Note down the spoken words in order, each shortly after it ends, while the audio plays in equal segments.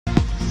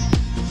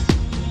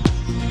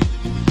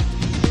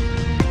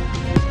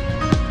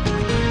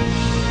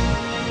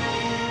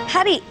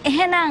හරි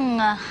එහෙනම්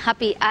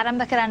අපි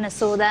ආරම්භ කරන්න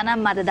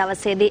සූදානම් අද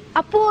දවසේදී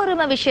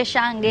අපූර්වම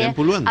විශේෂාංගය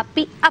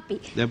අපි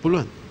දැන්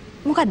පුළුවන්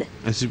මොකද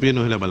ඇසිපිය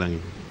නොහෙලා බලන්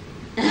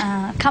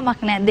කමක්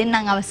නැහැ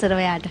දෙන්නම් අවසර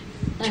ඔයාට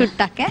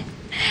චුට්ටක්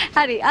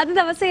හරි අද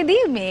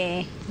දවසේදී මේ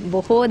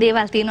බොහෝ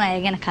දේවල් තියෙනවා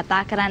අය ගැන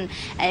කතා කරන්න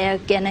අය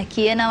ගැන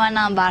කියනවා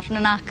නම්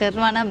වර්ණනා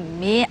කරනවා නම්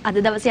මේ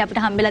අද දවසේ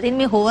අපිට හම්බෙලා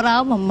තියෙන මේ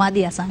හෝරාව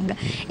මම්මාදී අසංග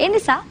ඒ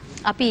නිසා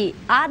අපි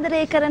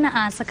ආදරය කරන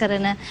ආස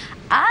කරන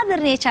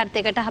ආදරණීය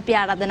චරිතයකට අපි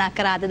ආරාධනා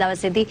කරා අද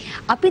දවසේදී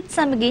අපිත්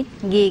සමගින්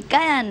ගී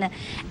ගයන්න.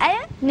 ඇය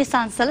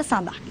නිසංසල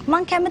සඳක්.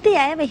 මම කැමති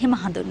ඇයව එහෙම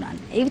හඳුන්වන්න.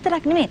 ඒ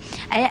විතරක් නෙමෙයි.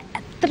 ඇය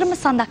ඇත්තටම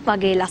සඳක්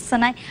වගේ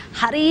ලස්සනයි.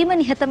 හරීම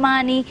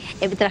නිහතමානී.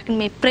 ඒ විතරක්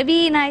නෙමෙයි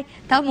ප්‍රවීණයි.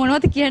 තව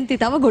මොනවද කියන්නේ?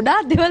 තව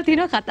ගොඩාක් දේවල්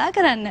තියෙනවා කතා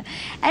කරන්න.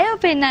 ඇයව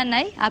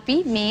පෙන්වන්නයි අපි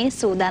මේ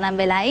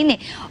සූදානම් වෙලා ඉන්නේ.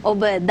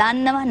 ඔබ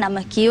දන්නවා නම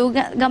කියු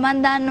ගමන්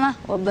දන්නවා.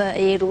 ඔබ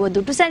ඒ රුව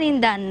දුටු සැනින්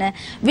දන්න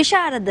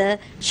විශාරද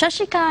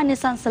ශශිකා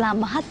නිසංසලා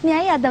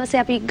මහත්මියයි අද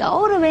දවසේ අපි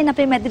ගෞරවයෙන්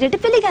අපේ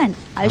මැදිරියට පිළිගන්න.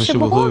 ආයුෂ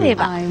බොහෝ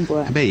වේවා.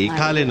 හැබැයි ඒ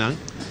කාලේ නම්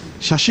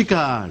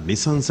ශශිකා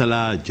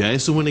නිසංසලා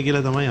ජයසුමන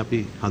කියලා තමයි අපි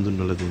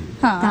හඳුන්වලා දුන්නේ.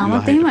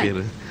 තාමත්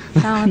එහෙමයි.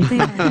 තාමත්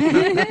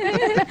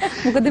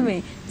මොකද මේ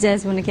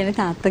ජයසුමන කියන්නේ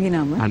තාත්තගේ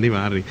නම.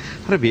 අනිවාර්යයෙන්.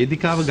 අර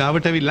වේදිකාව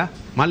ගාවට ඇවිල්ලා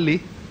මල්ලි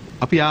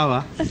අපි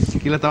ආවා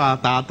කියලා තව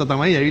තාත්තා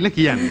තමයි ඇවිල්ලා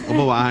කියන්නේ. ඔබ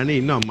වාහනේ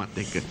ඉන්න අම්මත්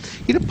එක්ක.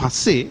 ඊට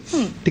පස්සේ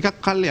ටිකක්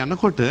කල්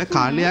යනකොට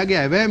කාලයාගේ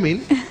ඇවෑමෙන්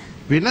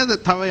වෙනද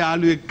තව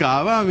යාළුවෙක්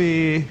ආවා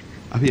මේ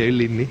අපි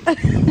ඇවිල්ලා ඉන්නේ.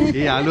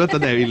 ඒ යාළුවත්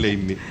අද ඇවිල්ලා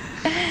ඉන්නේ.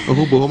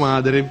 ඔහු බොහොම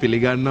ආදරෙන්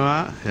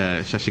පිළිගන්නවා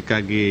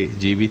ශශිකාගේ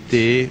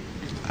ජීවිතයේ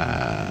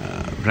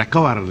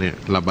රැකවරණය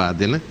ලබා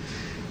දෙන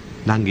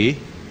නංගි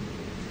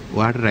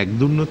ඔයාට රැක්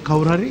දුන්නොත්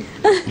කවුරු හරි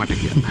මට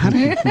කියන්න.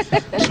 හරි.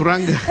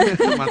 සුරංග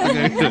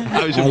මතකයි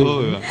ආවිෂ බොහෝ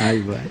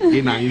වේවා.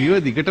 ඒ නංගිව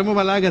දිගටම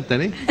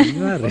බලාගත්තානේ.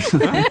 අනිවාර්යයෙන්.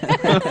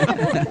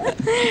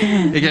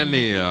 ඒ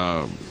කියන්නේ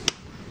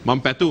මම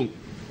පැතුම්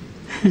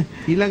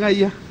ඊළඟ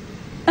අයියා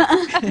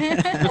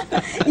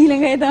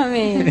ඊළඟයි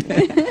තමයි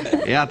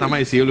එයා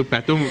තමයි සියලු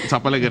පැතුම්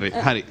සඵල කරේ.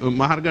 හරි.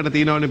 මහර්ගට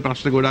තියෙනවනේ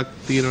ප්‍රශ්න ගොඩක්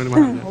තියෙනවනේ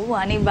මහර්ග. ඔව්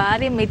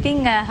අනිවාර්යයෙන්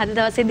ඉතින් අද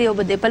දවසේදී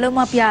ඔබ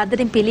දෙපළම අපි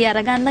ආදරෙන් පිළි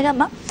අරගන්න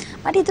ගම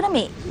මට හිතුණා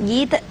මේ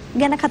ගීත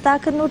ගැන කතා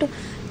කරනකොට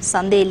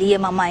සඳේ එළිය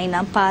මමයි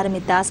නම්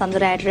පාරමිතා සඳ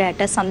රැට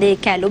රැට සඳේ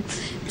කැලුම්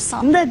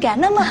සඳ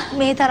ගැනම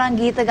මේ තරම්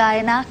ගීත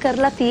ගායනා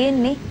කරලා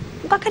තියෙන්නේ.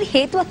 මොකක් හරි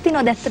හේතුවක්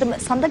තියෙනවද ඇත්තටම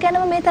සඳ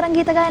ගැනම මේ තරම්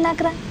ගීත ගායනා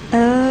කරන්න?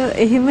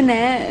 එහෙම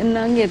නෑ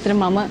නංගි. ඇත්තට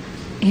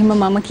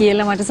මම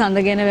කියලා මට සඳ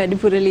ගැන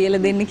වැඩිපුර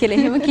ලියලා දෙන්න කියලා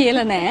එහෙම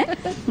කියලා නෑ.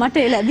 මට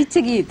ඒ ලැබිච්ච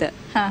ගීත.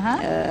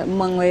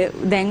 මම ඔය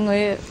දැන්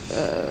ඔය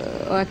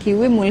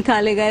කිව්වේ මුල්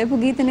කාලේ ගායපු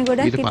ගීතනේ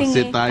ගොඩක්. ඉතින්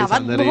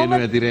තවත් බොහොම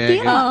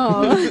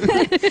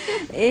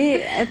ඒ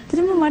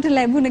ඇත්තටම මට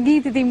ලැබුණ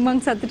ගීත ඉතින්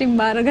මං සතුටින්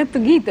බාරගත්තු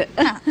ගීත.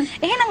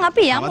 එහෙනම්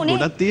අපි යමුනේ.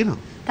 ගොඩක් තියෙනවා.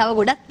 තව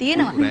ගොඩක්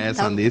තියෙනවා.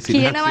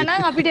 කියනවා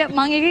නම් අපිට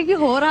මම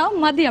එකකේ හෝරාව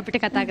මදි අපිට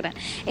කතා කරන්න.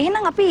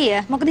 එහෙනම් අපි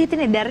මොකද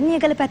හිතන්නේ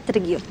දැරණියගල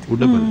පැත්තට ගියොත්.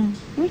 උඩපොළ.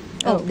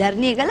 ඔව්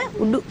දැරණියගල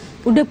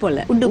උඩපොළ.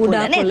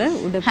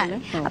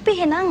 අපි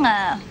එහෙනම්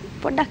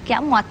පොඩ්ඩක්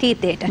යමු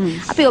අතීතයට.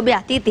 අපි ඔබේ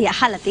අතීතය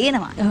අහලා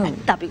තියෙනවා.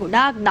 අපි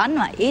ගොඩාක්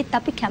දන්නවා. ඒත්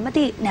අපි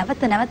කැමති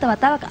නැවත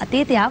වතාවක්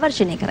අතීතය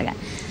ආවර්ජනය කරගන්න.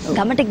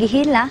 ගමට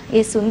ගිහිල්ලා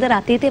ඒ සුන්දර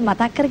අතීතය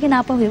මතක් කරගෙන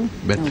ආපහු යමු.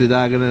 බැටරි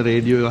දාගෙන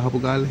රේඩියෝ අහපු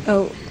කාලේ.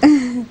 ඔව්.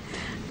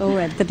 ඔව්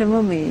ඇත්තටම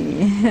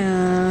මේ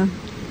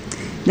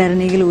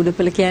දරණීගල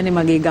උඩපොළ කියන්නේ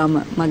මගේ ගම.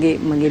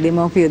 මගේ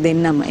දෙමව්පියෝ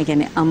දෙන්නම. ඒ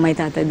කියන්නේ අම්මයි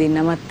තාත්තයි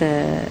දෙන්නමත්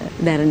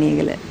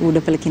දරණීගල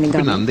උඩපොළ කියන ගම.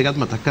 අපි නම්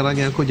දෙකත් මතක්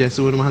කරගෙන යනකෝ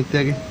ජයසූරිය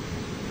මහත්තයාගේ.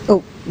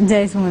 ඔව්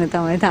ජයසුමන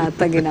තමයි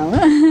තාත්තගේ නම.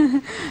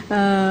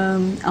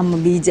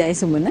 අම්මා බී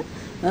ජයසුමන.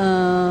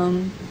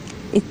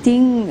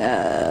 ඉතින්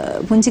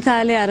පුංචි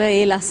කාලේ අර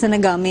ඒ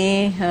ලස්සන ගමේ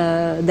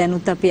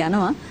දැනුත් අපි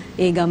යනවා.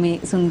 ඒ ගමේ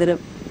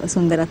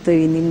සුන්දරත්වය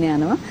විඳින්න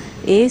යනවා.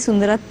 ඒ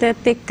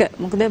සුන්දරත්වයත් එක්ක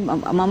මොකද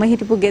මම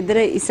හිටපු ගෙදර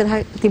ඉස්සරහ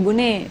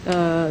තිබුණේ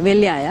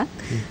වෙල්යායක්.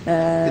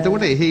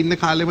 එතකොට එහෙ ඉන්න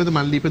කාලෙමද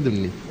මල්ලි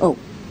ඉපදුන්නේ? ඔව්.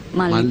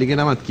 මල්ලිගේ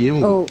නමත් කියමු.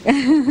 ඔව්.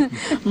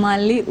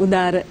 මල්ලි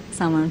උදාර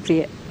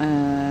සමන්ප්‍රිය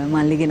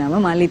මල්ලිගේ නම.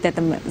 මල්ලිත්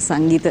ඇතම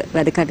සංගීත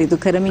වැඩ කටයුතු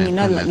කරමින්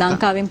ඉන්නවා.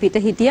 ලංකාවෙන් පිට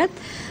හිටියත්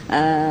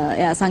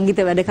එයා සංගීත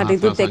වැඩ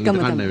කටයුතුත් එක්කම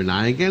තමයි.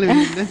 නායකයලා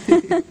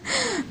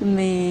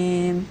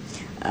මේ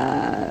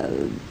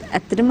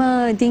ඇත්තටම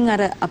ඉතින්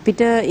අර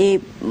අපිට ඒ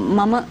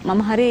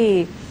මම හරි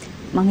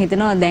මං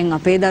හිතනවා දැන්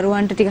අපේ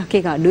දරුවන්ට ටිකක්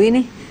ඒක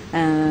අඩුයිනේ.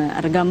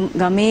 අර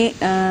ගමේ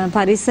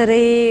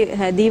පරිසරයේ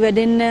හැදී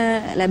වැඩෙන්න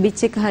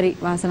ලැබිච්ච එක හරි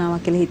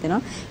වාසනාවක් කියලා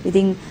හිතනවා.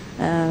 ඉතින්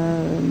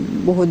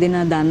බොහෝ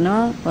දෙනා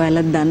දන්නවා,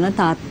 ඔයාලත් දන්නවා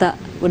තාත්තා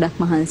ගොඩක්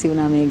මහන්සි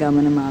වුණා මේ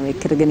ගමන මාව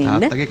එක්කගෙන ඉන්න.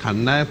 තාත්තගේ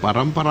කණ්ඩායම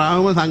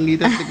පරම්පරාවම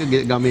සංගීතත් එක්ක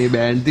ගමේ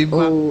බෑන්ඩ්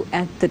තිබ්බා. ඔව්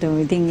ඇත්තටම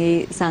ඉතින් ඒ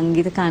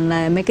සංගීත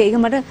කණ්ඩායම එක ඒක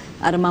මට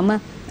අර මම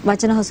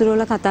වචන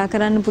හසුරුවලා කතා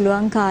කරන්න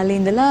පුළුවන් කාලේ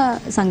ඉඳලා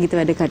සංගීත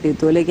වැඩ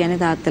කටයුතු වල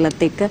කියන්නේ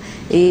තාත්තලත් එක්ක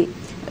ඒ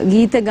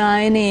ගීත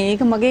ගායනයේ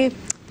ඒක මගේ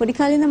පොඩි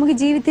කාලේ ඉඳන් මගේ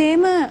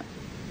ජීවිතේම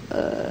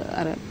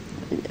අර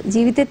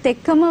ජීවිතෙත්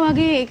එක්කම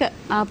වගේ ඒක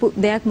ආපු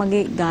දෙයක්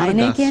මගේ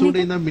ගායනය කියන්නේ.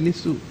 අර ඉඳන්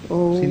මිනිස්සු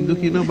සින්දු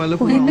කියන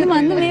බලපුවා. කොහෙන්ද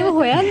මම මේව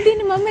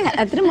හොයන්දින්නේ මම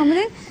ඇත්තට මම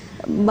දැන්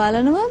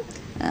බලනවා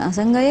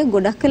අසංගය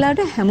ගොඩක්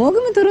වෙලාවට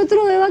හැමෝගෙම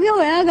තොරතුරු ඔය වගේ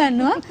හොයා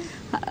ගන්නවා.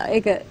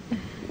 ඒක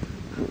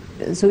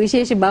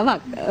සුවිශේෂී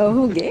බවක්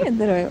ඔහුගේ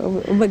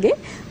ඔබගේ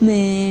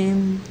මේ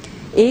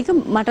ඒක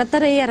මටත්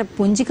අර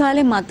පුංචි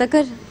කාලේ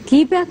මතක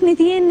කීපයක්නේ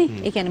තියෙන්නේ.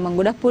 ඒ කියන්නේ මම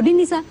ගොඩක් පොඩි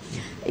නිසා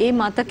ඒ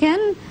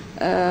මතකයන්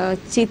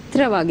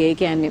චිත්‍ර වගේ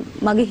කියන්නේ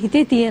මගේ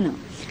හිතේ තියෙනවා.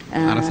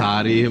 අර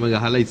සාරි එහෙම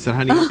ගහලා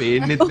ඉස්සරහනින්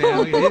පේන්නෙත් නෑ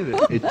වගේ නේද?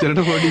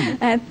 එච්චරට පොඩි.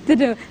 ඇත්තට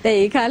දැන්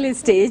ඒ කාලේ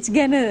ස්ටේජ්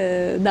ගැන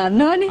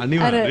දන්නවනේ.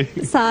 අර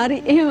සාරි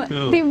එහෙම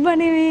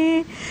තිබ්බනේ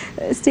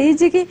මේ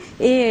ස්ටේජ් එකේ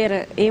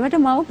ඒවට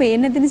මම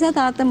පේන්නේ නැති නිසා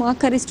තාත්තා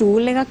මොකක් හරි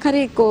ස්ටූල් එකක්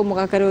හරි එක්ක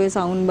මොකක් හරි ඔය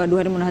සවුන්ඩ්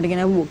බඩු හරි මොන හරි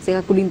ගෙනව බොක්ස්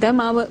එකක් උඩින් තමයි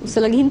මාව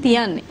උස්සලා ගිහින්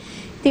තියන්නේ.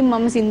 ඉතින්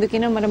මම සින්දු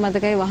කියනවා මට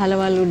මතකයි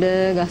වහලවල් උඩ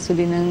ගස්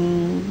උඩින්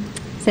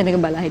සෙනඟ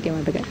බලා හිටිය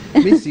මතකයි.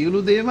 මේ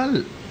සියලු දේවල්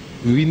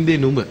විඳින්නේ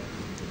නුඹ.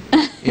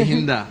 ඒ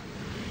හින්දා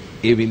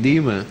ඒ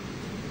විඳීම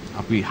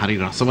අපි හරි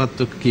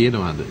රසවත්ව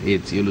කියනවාද? ඒ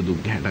සියලු දුක්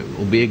ගැට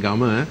ඔබේ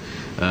ගම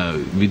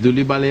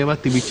විදුලි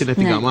බලයවත් තිබිච්ච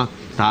නැති ගම.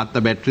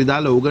 තාත්තා බැටරි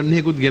දාලා ඕගන්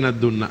එකකුත් ගෙනත්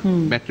දුන්නා.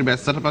 බැටරි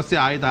බැස්සට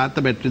පස්සේ ආයෙ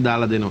තාත්තා බැටරි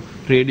දාලා දෙනවා.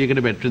 රේඩියෝ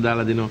එකට බැටරි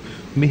දාලා දෙනවා.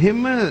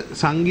 මෙහෙම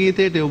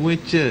සංගීතයට යොමු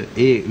වෙච්ච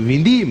ඒ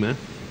විඳීම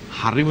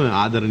හරිම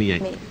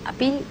ආදරණීයයි.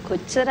 අපි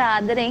කොච්චර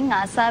ආදරෙන්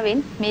ආසාවෙන්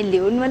මේ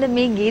ලියුම් වල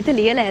මේ ගීත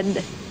ලියලා ඇද්ද?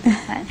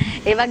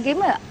 ඒ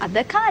වගේම අද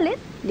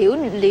කාලෙත්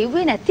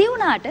ලියුවේ නැති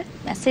වුණාට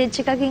මැසේජ්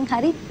එකකින්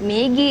හරි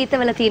මේ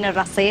ගීතවල තියෙන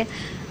රසය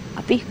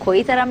අපි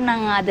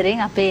කොයිතරම්නම්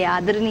ආදරෙන් අපේ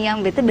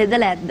ආදරණීයන් වෙත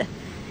බෙදලා ඇද්ද?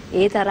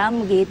 ඒ තරම්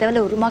ගීතවල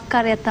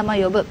උරුමකාරයක්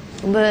තමයි ඔබ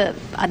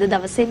අද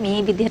දවසේ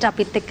මේ විදිහට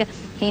අපිත් එක්ක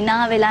hina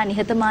වෙලා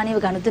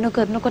නිහතමානීව ගනුදෙනු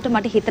කරනකොට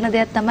මට හිතන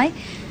දෙයක් තමයි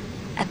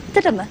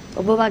ඇත්තටම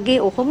ඔබ වගේ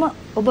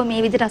ඔබ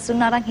මේ විදිහට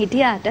අසුන් අරන්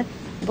හිටියාට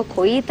ඔබ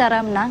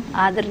කොයිතරම්නම්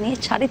ආදරණීය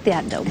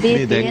චරිතයක්ද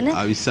ඔබේ තියෙන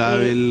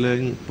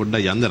අවිසාවෙල්ලෙන්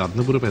පොඩ්ඩක් යන්න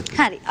රත්නපුර පැත්ත.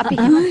 හරි අපි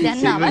හිමත්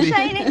යන්න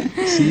අවශ්‍යයිනේ.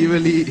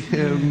 සීවලි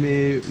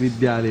මේ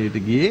විද්‍යාලයට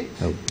ගියේ.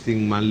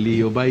 ඉතින් මල්ලි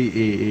ඔබයි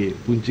ඒ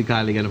පුංචි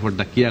කාලේ ගැන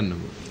පොඩ්ඩක්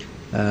කියන්නකෝ.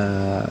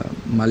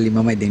 මල්ලි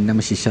මමයි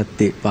දෙන්නම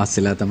ශිෂ්‍යත්වයේ පාස්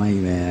වෙලා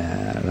තමයි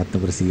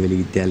රත්නපුර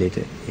සීවලි විද්‍යාලයට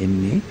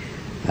එන්නේ.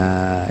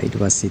 ඊට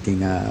පස්සේ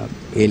ඉතින්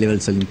A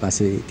levels වලින්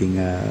පස්සේ ඉතින්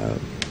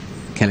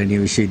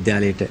කැලණිය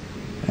විශ්වවිද්‍යාලයට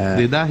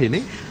 2000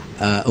 නේ?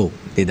 ඔව්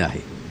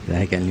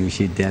 2000 කැලණිය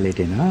විශ්වවිද්‍යාලයට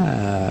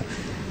එනවා.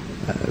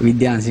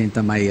 විද්‍යාංශයෙන්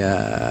තමයි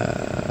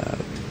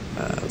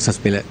උසස්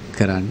පෙළ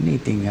කරන්නේ.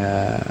 ඉතින්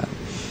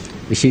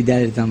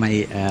විශ්වවිද්‍යාලයට තමයි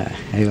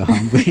ඒව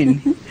හම්බ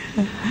වෙන්නේ.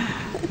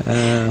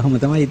 ඔහොම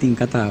තමයි ඉතින්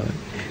කතාව.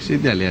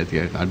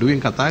 විශ්වවිද්‍යාලයට අඩුවෙන්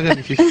කතා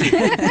කරන ශිෂ්‍ය.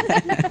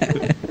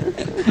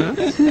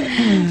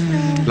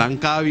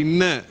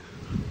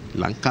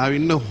 ලංකාවේ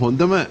ඉන්න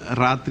හොඳම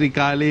රාත්‍රී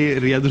කාලේ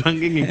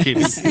රියදුරන්ගෙන්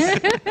එක්කෙනෙක්.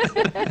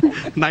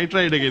 නයිට්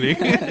රයිඩර් කෙනෙක්.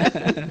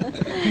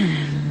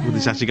 මුදු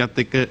ශශිකත්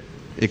එක්ක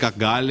එකක්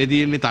ගාල්ලේ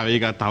තියෙන්නේ, තව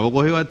එකක් තව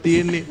කොහෙවත්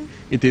තියෙන්නේ.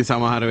 ඉතින්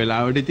සමහර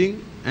වෙලාවට ඉතින්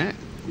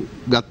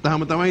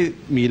ගත්තාම තමයි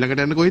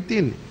මීලකට යන්න කොහෙද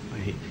තියෙන්නේ.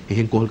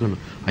 එහෙන් කෝල්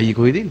කරනවා. අයියේ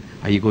කොහෙද ඉන්නේ?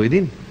 අයියේ කොහෙද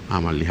ඉන්නේ?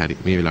 මල්ලි හරි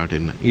මේ වෙලාවට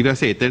එන්න. ඊට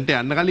පස්සේ එතනට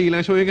යන්න කලින්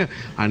ඊළඟ ෂෝ එක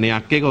අනේ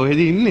අක්කේ කොහෙද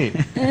ඉන්නේ?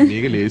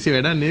 මේක ලේසි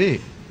වැඩක් නෙවෙයි.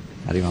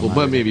 හරි මම. ඔබ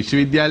මේ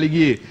විශ්වවිද්‍යාලේ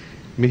ගියේ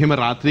මෙහෙම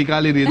රාත්‍රී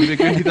කාලේ රියදුරෙක්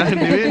වෙන්න හිතන්නේ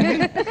නෙවෙයි.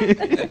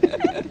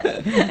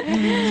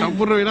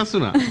 සම්පූර්ණ වෙනස්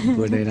වුණා.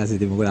 පොඩ වෙනස්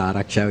ඉතින් මොකද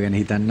ආරක්ෂාව ගැන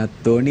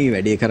හිතන්නත් ඕනි,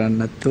 වැඩේ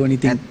කරන්නත් ඕනි.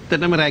 ඉතින්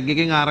ඇත්තටම රැග්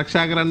එකෙන්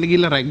ආරක්ෂා කරන්න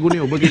ගිහලා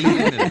රැග්ගුනේ ඔබ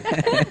කියන්නේ.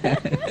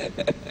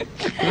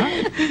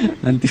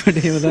 අන්තිමට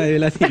එහෙම තමයි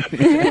වෙලා තියෙන්නේ.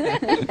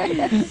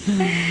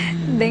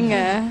 දැන්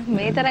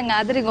මේ තරම්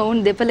ආදරෙන්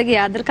වුන් දෙපළගේ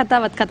ආදර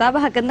කතාවත් කතා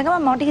බහ කරන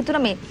ගමන් මට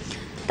හිතුණා මේ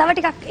තව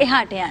ටිකක්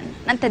එහාට යන්න.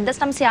 නම්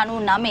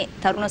 1999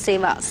 තරුණ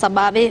සේවා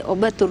සභාවේ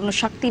ඔබ තුරුණු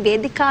ශක්ති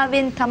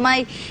වේදිකාවෙන්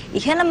තමයි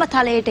ඉහළම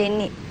තලයට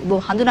එන්නේ. ඔබ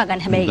හඳුනා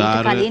ගන්න හැබැයි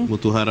ඊට කලින්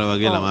මුතුහර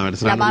වගේ ළමා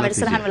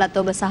වැඩසටහන්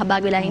වලත් ඔබ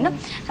සහභාගී වෙලා ඉන්න.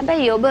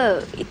 හැබැයි ඔබ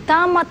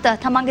ඉතාමත්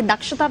තමන්ගේ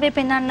දක්ෂතාවය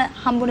පෙන්වන්න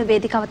හම්බුන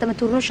වේදිකාව තමයි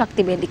තුරුණු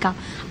ශක්ති වේදිකාව.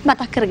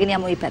 මතක් කරගෙන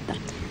යමු මේ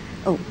පැත්තට.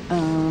 ඔව්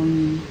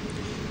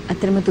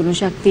අතරම තුරුණු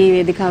ශක්තිය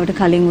වේදිකාවට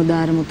කලින්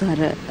උදාර මුතුහර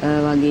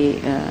වගේ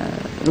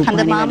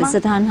රූපවාහිනී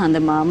වැඩසටහන්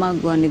හඳ මාමා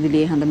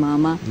ගුවන්විදුලියේ හඳ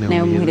මාමා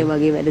නැවුම්හිර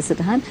වගේ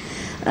වැඩසටහන්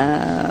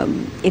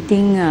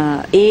ඉතින්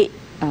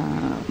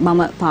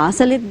මම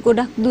පාසලෙත්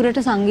ගොඩක් දුරට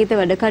සංගීත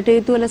වැඩ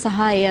කටයුතු වල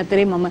සහ ඒ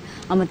අතරේ මම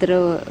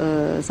අමතරව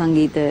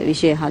සංගීත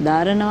විෂය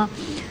හදාරනවා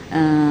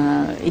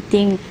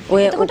ඉතින්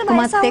ඔය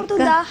ඔක්කොමත් එක්ක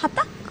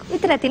 17ක්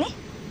විතර ඇතිනේ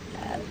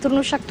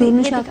තුරුණු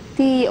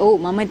ශක්තිය ඔව්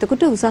මම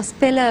එතකොට උසස්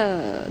පෙළ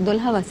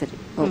 12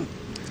 වසරේ ඔව්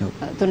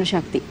තුරුණු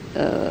ශක්ති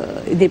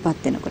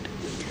ඉදිරිපත් වෙනකොට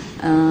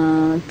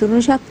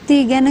තුරුණු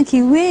ශක්තිය ගැන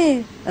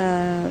කිව්වේ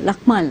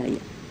ලක්මාල්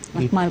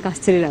අයියා ලක්මාල්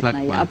කස්තරි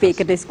රත්න අයියා අපි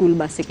එකට ස්කූල්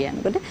බස් එකේ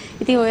යනකොට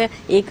ඉතින් ඔය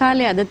ඒ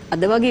කාලේ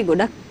අද වගේ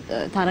ගොඩක්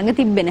තරඟ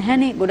තිබ්බේ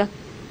නැහනේ ගොඩක්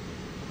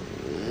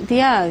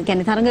තියා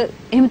කියන්නේ තරඟ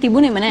එහෙම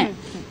තිබුණේම නැහැ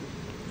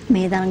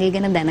මේ තරඟය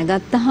ගැන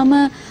දැනගත්තාම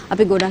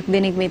අපි ගොඩක්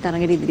දෙනෙක් මේ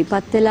තරඟෙට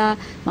ඉදිරිපත් වෙලා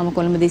මම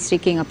කොළඹ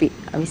දිස්ත්‍රික්කයෙන් අපි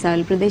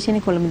විශාල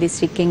ප්‍රදේශනේ කොළඹ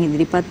දිස්ත්‍රික්කයෙන්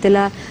ඉදිරිපත්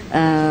වෙලා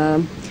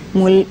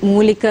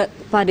මූලික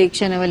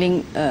පරීක්ෂණ වලින්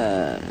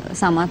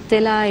සමත්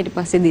වෙලා ඊට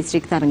පස්සේ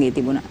දිස්ත්‍රික් තරඟේ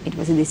තිබුණා. ඊට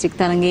පස්සේ දිස්ත්‍රික්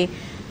තරඟේ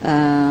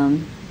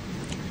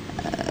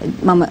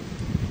මම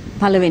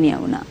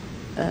පළවෙනියා වුණා.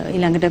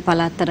 ඊළඟට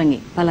පළාත්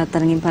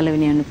තරඟින්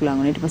පළවෙනි යන්න පුළුවන්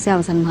වුණා. ඊට පස්සේ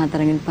අවසන් මහා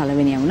තරඟෙන්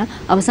පළවෙනි වුණා.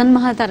 අවසන්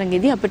මහා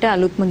තරඟෙදී අපිට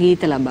අලුත්ම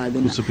ගීත ලබා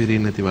දුන්නා.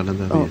 සුපිරින් නැති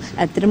වලදා.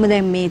 ඇත්තටම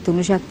දැන් මේ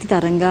තුනු ශක්ති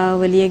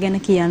තරංගාවලිය ගැන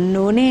කියන්න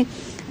ඕනේ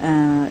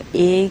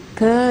ඒක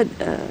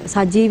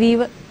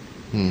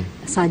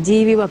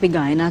සජීවීව අපි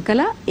ගායනා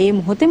කළා. ඒ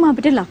මොහොතේම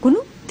අපිට ලකුණු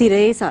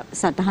තිරේ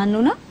සටහන්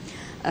වුණා.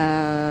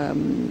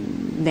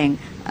 දැන්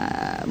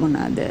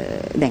මොනවාද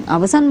දැන්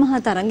අවසන් මහා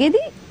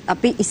තරඟෙදී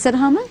අපි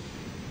ඉස්සරහම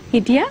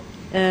හිටියා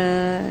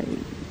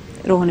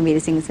රෝහණ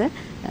වීරසිංහ සර්,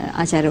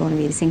 ආචාර්ය රෝහණ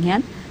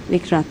වීරසිංහයන්,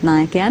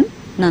 වික්‍රත්නායකයන්,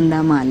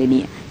 නන්දා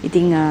මාලිනිය.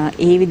 ඉතින්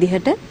ඒ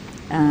විදිහට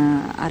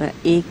අර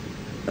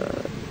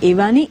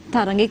එවැනි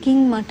තරඟකින්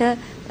මට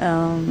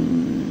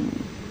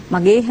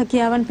මගේ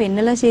හැකියාවන්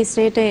පෙන්නලා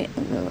ශාස්ත්‍රයට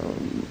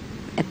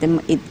ඇත්තම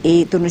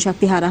ඒ තුනු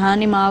ශක්ති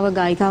හරහානේ මාව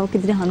ගායිකාවක්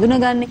විදිහට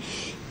හඳුනගන්නේ.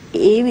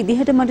 ඒ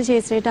විදිහට මට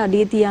ශාස්ත්‍රයට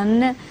අඩිය තියන්න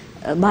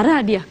බර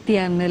අඩියක්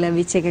තියන්න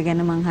ලැබිච්ච එක ගැන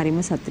මම හරිම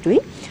සතුටුයි.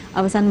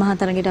 අවසන් මහා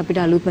තරඟයට අපිට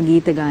අලුත්ම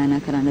ගීත ගායනා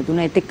කරන්න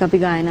දුන්නා. එතෙක් අපි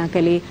ගායනා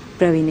කළේ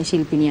ප්‍රවීණ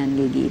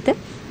ශිල්පිනියන්ගේ ගීත.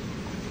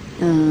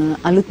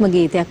 අලුත්ම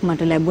ගීතයක්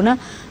මට ලැබුණා.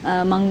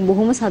 මම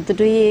බොහොම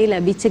සතුටුයි ඒ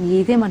ලැබිච්ච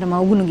ගීතේ මට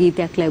මවුගුණ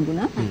ගීතයක්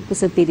ලැබුණා.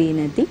 කුසපිරී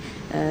නැති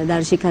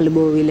දර්ශිකල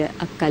බෝවිල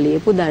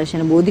අක්කලියපු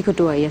දර්ශන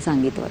බෝධිකටු අයියා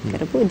සංගීතවත්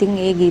කරපු. ඉතින්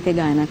ඒ ගීතේ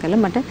ගායනා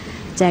කළා මට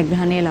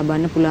ජයග්‍රහණය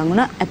ලබන්න පුළුවන්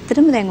වුණා.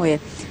 ඇත්තටම දැන් ඔය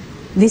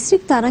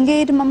දිස්ත්‍රික්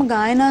තරඟයේදී මම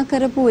ගායනා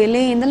කරපු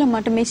වෙලේ ඉඳලා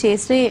මට මේ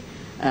ශාස්ත්‍රයේ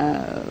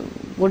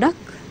ගොඩක්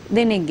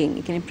දෙනෙක්ගෙන්,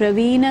 ඒ කියන්නේ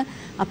ප්‍රවීණ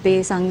අපේ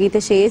සංගීත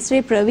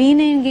ශාස්ත්‍රයේ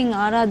ප්‍රවීණයින්ගෙන්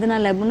ආරාධනා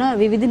ලැබුණා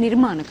විවිධ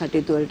නිර්මාණ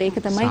කටයුතු වලට. ඒක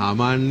තමයි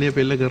සාමාන්‍ය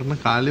පෙළ කරන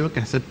කාලෙම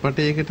කැසට්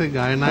පටයකට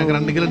ගායනා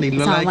කරන්න කියලා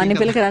නිල්වලා සාමාන්‍ය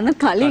පෙළ කරන්න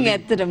කලින්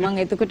ඇත්තට මම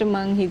එතකොට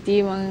මං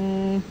හිතියේ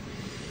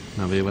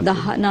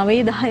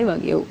 9 10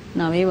 වගේ. ඔව්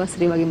 9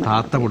 වසරේ වගේ මම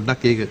තාත්තා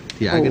පොඩ්ඩක් ඒක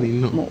තියාගෙන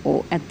ඉන්නවා. ඔව්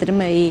ඇත්තටම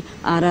මේ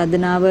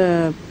ආරාධනාව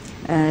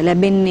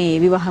ලැබෙන්නේ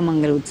විවාහ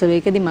මංගල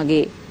උත්සවයකදී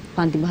මගේ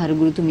පන්ති භාර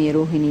ගුරුතුමිය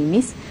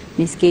රෝහිණී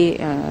මිස්ගේ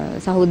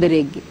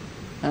සහෝදරයෙක්ගේ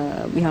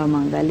විවාහ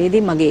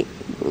මංගලයේදී මගේ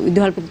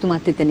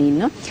විදුහල්පතිතුමාත් එතන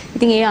ඉන්නවා.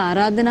 ඉතින් ඒ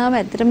ආරාධනාව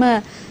ඇත්තටම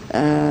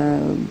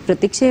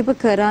ප්‍රතික්ෂේප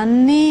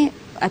කරන්නේ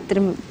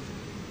ඇත්තටම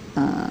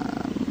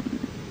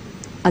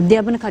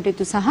අධ්‍යාපන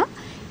කටයුතු සහ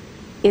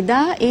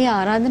එදා ඒ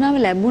ආරාධනාව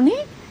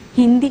ලැබුණේ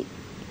හින්දි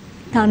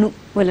තනු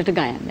වලට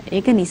ගයන්න.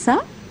 ඒක නිසා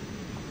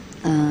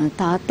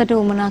තාත්තට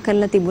උමනා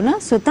කරලා තිබුණා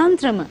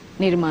ස්වතන්ත්‍රම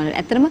නිර්මාණ.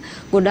 ඇත්තටම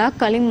ගොඩාක්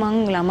කලින් මං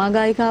ළමා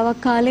ගායිකාවක්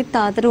කාලෙත්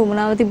තාත්තට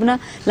උමනාව තිබුණා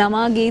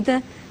ළමා ගීත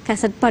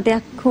කැසට්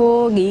පටයක් හෝ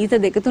ගීත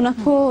දෙක තුනක්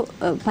හෝ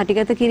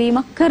පටිගත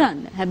කිරීමක් කරන්න.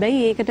 හැබැයි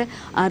ඒකට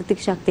ආර්ථික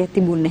ශක්තියක්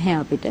තිබුණේ නැහැ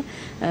අපිට.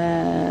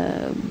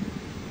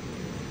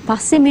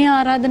 පස්සේ මේ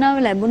ආරාධනාව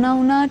ලැබුණා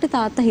වුණාට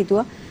තාත්තා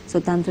හිතුවා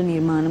ස්වතන්ත්‍ර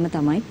නිර්මාණම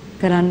තමයි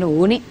කරන්න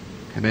ඕනේ.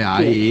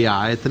 හැබැයි ඒ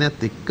ආයතනයත්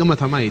එක්කම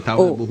තමයි තව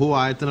බොහෝ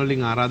ආයතන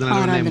වලින් ආරාධනා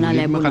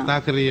ලැබුණා. කතා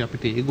කරේ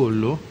අපිට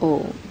ඒගොල්ලෝ.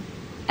 ඔව්.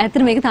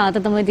 ඇත්තට මේක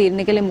තාත්තා තමයි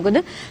තීරණය කළේ. මොකද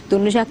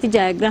තුන්ව ශක්ති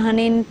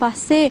ජයග්‍රහණයෙන්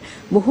පස්සේ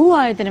බොහෝ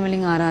ආයතන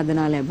වලින්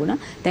ආරාධනා ලැබුණා.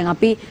 දැන්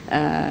අපි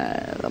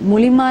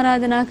මුලින්ම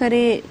ආරාධනා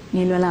කරේ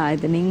නිල්වල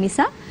ආයතනෙන්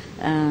නිසා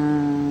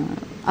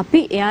අපි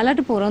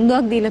එයාලට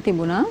පොරොන්දුවක් දීලා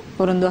තිබුණා.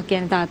 පොරොන්දුවක්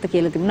කියන්නේ තාත්තා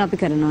කියලා තිබුණා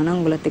අපි කරනවා නම්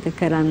උගලත් එක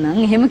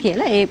කරන්නම් එහෙම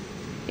කියලා ඒ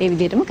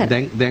විදිහටම කරා.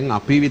 දැන්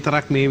අපි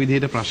විතරක් මේ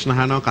විදිහට ප්‍රශ්න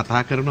අහනවා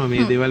කතා කරනවා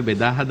මේ දේවල්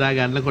බෙදා හදා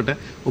ගන්නකොට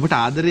ඔබට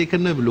ආදරය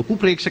කරන ලොකු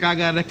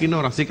ප්‍රේක්ෂකාගාරයක්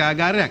ඉන්නවා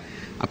රසිකාගාරයක්.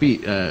 අපි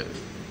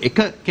එක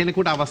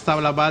කෙනෙකුට අවස්ථාව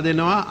ලබා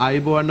දෙනවා.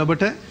 ආයුබෝවන්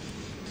ඔබට.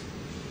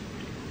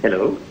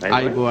 හෙලෝ.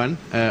 ආයුබෝවන්.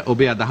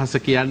 ඔබේ අදහස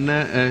කියන්න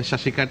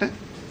ශශිකට.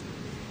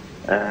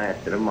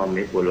 ඇත්තටම මම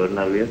මේ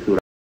පොළොන්නරුවේ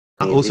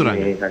ඔසුරංග.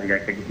 මේ සතිකගේ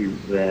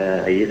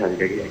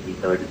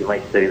ගීතවලට තමයි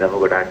ඉස්සරහම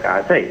ගොඩාක්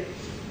ආසයි.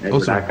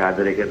 ගොඩාක්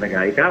ආදරය කරන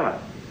ගායිකාවක්.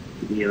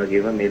 ඒ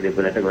වගේම මේ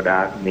දෙපළට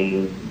ගොඩාක් මේ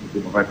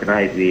මොකක්ද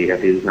නැයි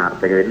කටයුතු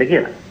සාර්ථක වෙන්න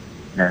කියලා.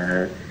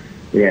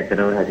 ඒ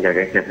ඇත්තටම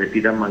සතිකගේ කැපිටි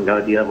නම් මං ගාව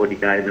තියා පොඩි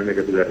කාර්යයක්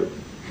එකතු කරුවා.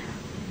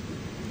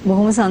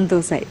 බොහොම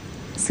සන්තෝසයි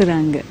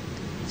සුරංග.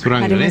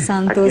 සුරංගනේ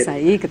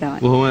සන්තෝසයි ඒක තමයි.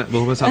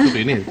 බොහොම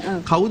සතුටුයි නේද?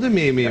 කවුද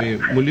මේ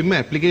මුලින්ම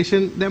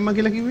ඇප්ලිකේෂන් දැම්මා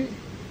කියලා කිව්වේ?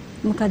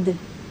 මොකද්ද?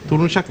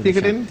 තුරුණු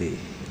ශක්තියකට එන්නේ?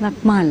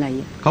 ලක්මාල්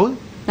අයියා. කවුද?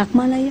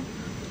 ලක්මාල් අයියා.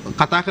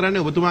 කතා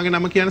කරන්නේ ඔබතුමාගේ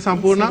නම කියන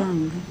සම්පූර්ණ නම?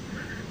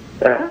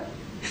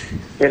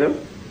 හෙලෝ.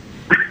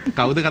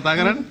 කවුද කතා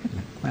කරන්නේ?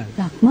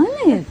 ලක්මාල්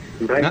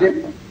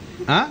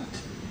අයියා.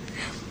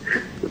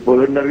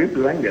 පොළොන්නරුවේ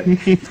සුරංග.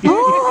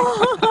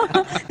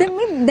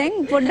 දැන්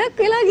පොඩ්ඩක්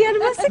වෙලා ගියාට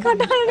පස්සේ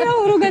කටහඬ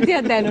උරු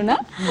ගතියක් දැනුණා.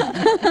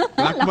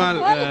 ලක්මාල්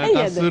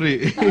කස්තුරි.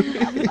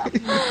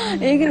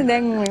 ඒකනේ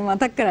දැන්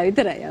මතක් කරා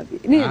විතරයි අපි.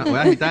 නේද?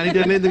 ඔයා හිතාන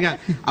හිටියේ නේද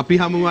අපි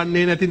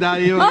හමුවන්නේ නැති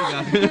දායේ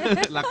වගේ.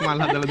 ලක්මාල්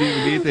හදලා දීපු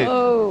ගීතේ.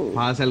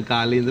 පාසල්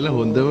කාලේ ඉඳලා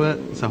හොඳම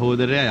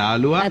සහෝදරයා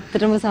යාළුවා.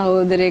 ඇත්තටම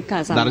සහෝදරයෙක්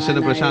දර්ශන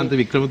ප්‍රශාන්ත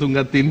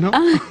වික්‍රමතුංගත් ඉන්නවා.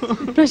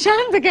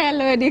 ප්‍රශාන්ත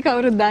කැලේ වැඩි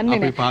කවුරුත් දන්නේ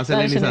නැහැ. අපි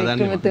පාසලේ නිසා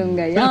දන්නේ.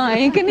 වික්‍රමතුංගයි.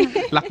 ඒකනේ.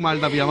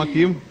 ලක්මාල්ට අපි යමක්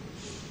කියමු.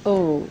 ඔව්.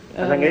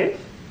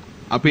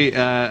 අපි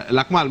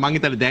ලක්මාල් මං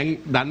හිතන්නේ දැන්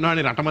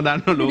දන්නවනේ රටම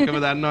දන්නවා ලෝකෙම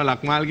දන්නවා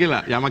ලක්මාල්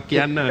කියලා යමක්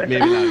කියන්න මේ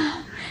වෙලාවේ.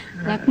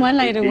 ලක්මාල්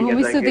අයිර බොහොම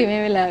ස්තුතියි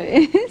මේ වෙලාවේ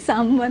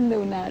සම්බන්ධ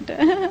වුණාට.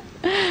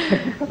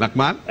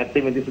 ලක්මාල්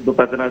ඇත්තටම සුබ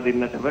පතන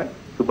දින්නටම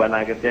සුබ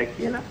අනාගතයක්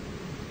කියලා.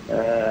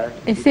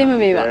 එසේම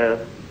වේවා.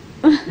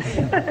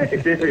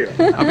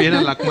 අපි එන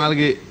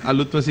ලක්මාල්ගේ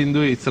අලුත්ම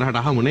සින්දුව ඉස්සරහට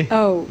අහමුනේ.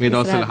 ඔව්. මේ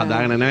දවස්වල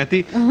හදාගෙන නැවති.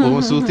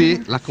 බොහොම ස්තුතියි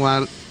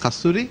ලක්මාල්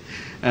කස්තුරි.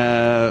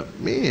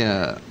 මේ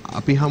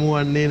අපි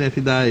හමුවන්නේ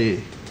නැතිදා ඒ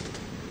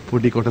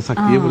පොඩි කොටසක්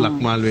කියමු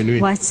ලක්මාල්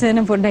වෙනුවෙන්.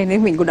 වචන පොඩ්ඩයි නේ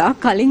මේ ගොඩාක්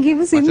කලින්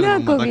කියපු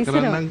සින්දුවක් ඔක ඉස්සර.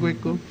 කරන්නම්කෝ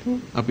එක්කෝ.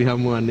 අපි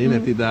හමුවන්නේ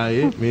නැතිදා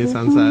ඒ මේ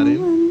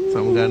සංසාරයෙන්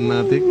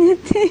සමුගන්නාතෙක්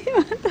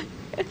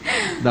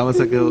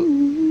දවසක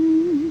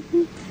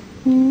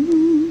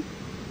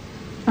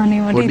අනේ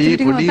මට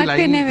ඉතින් මතක්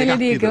වෙන්නේ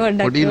වෙලදී එක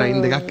වඩක්. පොඩි ලයින්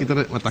දෙකක් විතර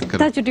මතක් කරගන්න.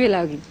 තා චුටි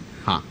වෙලා වගේ.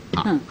 හා.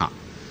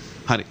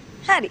 හරි.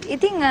 හරි.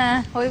 ඉතින්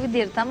ওই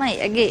විදිහට තමයි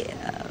ඇගේ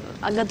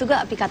අගතුග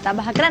අපි කතා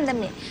බහ කරන්නේ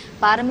මේ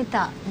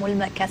පාරමිතා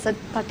මුල්ම කැසට්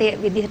පටේ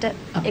විදිහට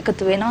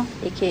එකතු වෙනවා.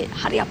 ඒකේ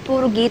හරි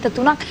අපූර්ව ගීත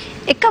තුනක්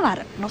එකවර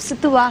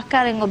නොසිතූ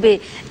ආකාරයෙන් ඔබේ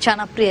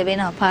ජනප්‍රිය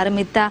වෙනවා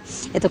පාරමිතා.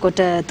 එතකොට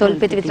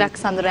තොල්පෙති විතරක්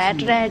සඳ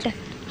රැට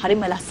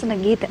හරිම ලස්සන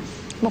ගීත.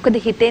 මොකද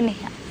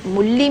හිතෙන්නේ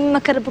මුලින්ම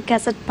කරපු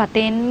කැසට්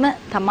පටෙන්ම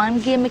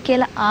Tamanගේම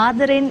කියලා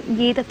ආදරෙන්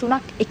ගීත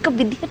තුනක් එක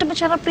විදිහටම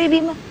ජනප්‍රිය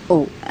වීම.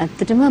 ඔව්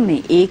ඇත්තටම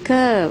මේ ඒක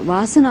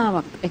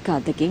වාසනාවක් එක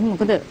අතකින්.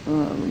 මොකද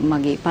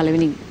මගේ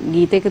පළවෙනි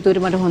ගීත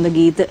එකතුවේ මට හොඳ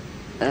ගීත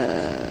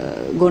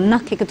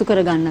ගොන්නක් එකතු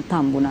කරගන්නත්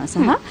හම්බුණා. සහ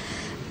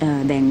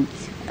දැන්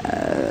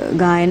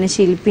ගායන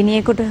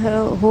ශිල්පිනියෙකුට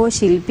හෝ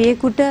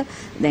ශිල්පියෙකුට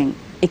දැන්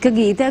එක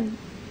ගීතයක්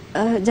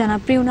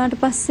ජනප්‍රිය වුණාට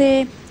පස්සේ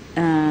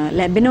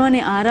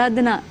ලැබෙනවනේ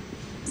ආරාධනා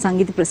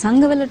සංගීත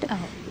ප්‍රසංගවලට.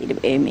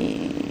 මේ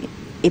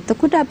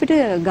එතකොට අපිට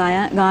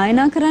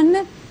ගායනා කරන්න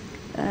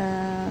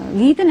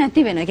ගීත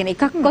නැති වෙනවා. ඒ කියන්නේ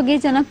එකක් වගේ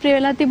ජනප්‍රිය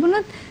වෙලා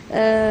තිබුණොත්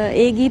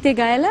ඒ ගීතේ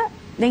ගායලා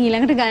දැන්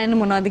ඊළඟට ගායන්න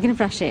මොනවද කියන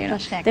ප්‍රශ්නය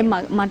එනවා. දැන්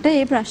මට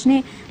මේ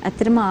ප්‍රශ්නේ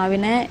ඇත්තටම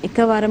ආවේ නැහැ.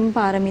 එකවරම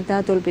පාරමිතා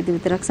තොල්පෙති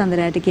විතරක්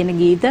සඳරෑට කියන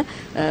ගීත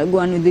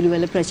ගුවන් විදුලි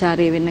වල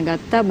ප්‍රචාරය වෙන්න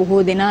ගත්තා.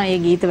 බොහෝ දෙනා ඒ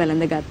ගීත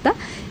වැළඳ ගත්තා.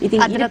 ඉතින්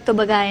අදටත්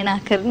ඔබ ගායනා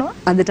කරනවා.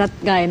 අදටත්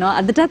ගායනවා.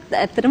 අදටත්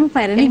ඇත්තටම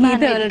පැරණි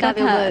ගීත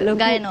වලට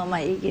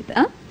ගායනවාමයි ඒ ගීත.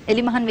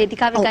 එලිමහන්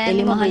වේදිකාවේ ගායනා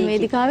එලිමහන්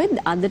වේදිකාවේ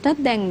අදටත්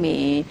දැන්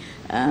මේ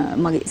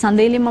මගේ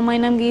සඳේලි මමයි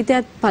නම්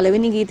ගීතයත්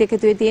පළවෙනි ගීත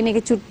එකතුවේ තියෙන එක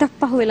චුට්ටක්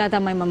පහු වෙලා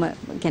තමයි මම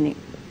කියන්නේ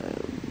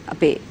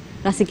අපේ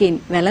රසිකයින්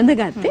වැළඳ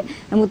ගත්තේ.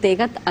 නමුත්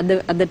ඒකත්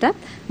අදටත්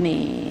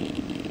මේ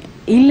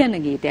ඉල්ලන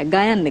ගීතයක්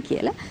ගයන්න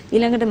කියලා.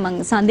 ඊළඟට මම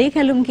සඳේ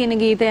කැලුම් කියන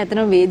ගීතය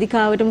අතන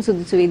වේදිකාවටම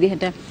සුදුසු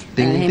විදිහට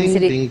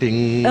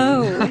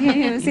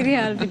හෙම්සිරි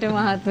ආල්පිට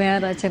මහත්මයා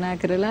රචනා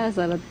කරලා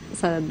සරත්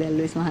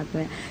දැල්විස්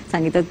මහත්මයා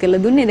සංගීතත්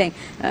කරලා දුන්නේ. දැන්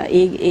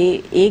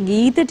ඒ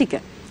ගීත ටික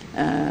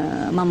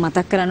මම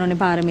මතක් කරන්න ඕනේ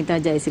පාරමිතා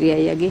ජයශ්‍රී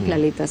අයියාගේ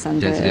ලලිත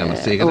වසන්ත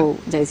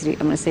ජයශ්‍රී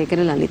අමරසේකර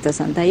ලලිත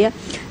වසන්ත අයියා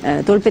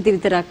තොල්පෙති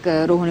විතරක්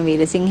රෝහණ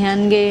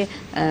වීරසිංහයන්ගේ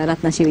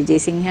රත්නශ්‍රී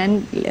විජේසිංහයන්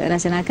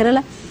රචනා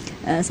කරලා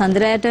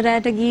සඳරෑට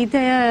රැට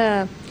ගීතය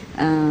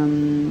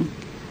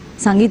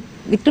සංගීත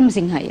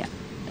වික්‍රමසිංහ අයියා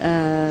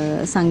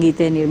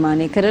සංගීතය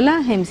නිර්මාණය කරලා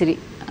හෙම්සිරි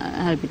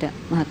හල්පිට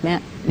මහත්මයා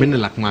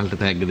මෙන්න ලක්මාල්ට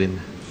තෑග්ග දෙන්න.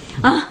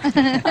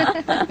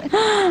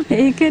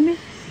 ඒකනේ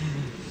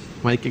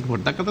මයික් එක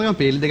පොඩ්ඩක් අතන ගම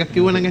පේලි දෙකක්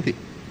කිව්ව නම් ඇති.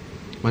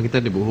 මම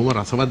හිතන්නේ බොහොම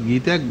රසවත්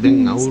ගීතයක්. දැන්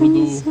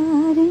අවුරුදු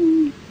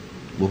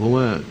බොහොම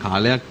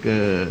කාලයක්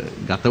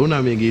ගත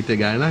වුණා මේ ගීතය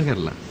ගායනා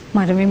කරලා.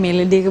 මට මේ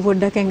මෙලඩි එක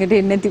පොඩ්ඩක් ඇඟට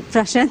එන්නේ නැති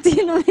ප්‍රශ්නයක්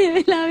තියෙනවා මේ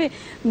වෙලාවේ.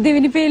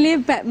 දෙවෙනි පේලියේ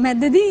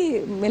මැද්දදී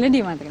මෙලඩි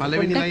මතක.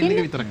 පළවෙනි ලයින් එක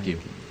විතරක්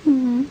කියමු.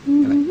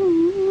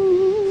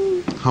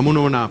 හමු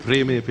නොවන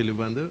ප්‍රේමය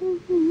පිළිබඳ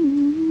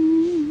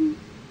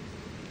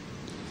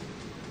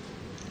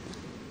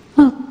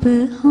අප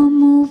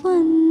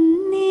හමුවන්නේ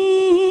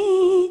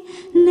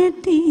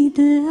නැතිද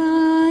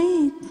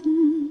ආයෙත්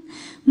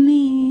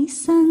මේ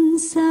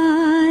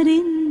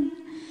සංසාරෙන්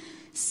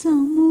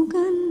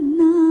සමුගන්නාතෙක්.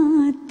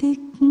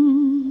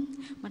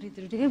 මට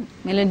ඉතුරු ටික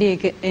මෙලඩි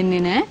එක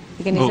එන්නේ නැහැ.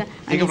 ඒක නිසා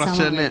ඒක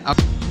ප්‍රශ්නේ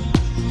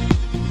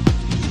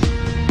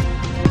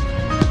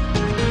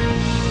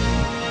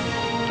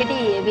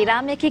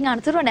විරාමයකින්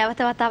අනතුරු නැවත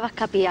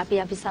වතාවක්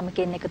අපි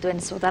සමකෙන් එකතු වෙන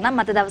සූදානම්.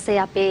 මත දවසේ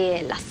අපේ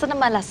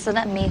ලස්සනම ලස්සන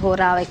මේ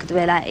හෝරාව එකතු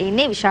වෙලා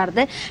ඉන්නේ විශාරද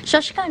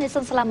ශෂිකා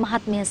නිසංසලා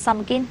මහත්මිය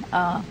සමගින්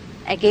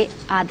ඇගේ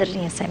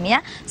ආදරණීය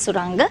සැමියා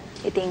සුරංග.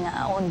 ඉතින්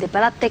ඔවුන්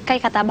දෙපළත් එක්කයි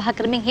කතා බහ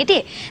කරමින්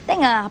හිටියේ.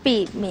 දැන් අපි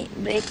මේ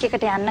බ්‍රේක්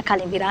එකට යන්න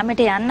කලින්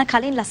විරාමයට යන්න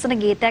කලින් ලස්සන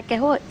ගීතයක්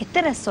ඇහුවා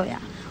ඉතර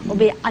සොයා.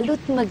 ඔබේ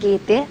අලුත්ම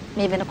ගීතය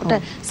මේ වෙනකොට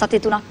සති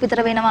 3ක් විතර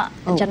වෙනවා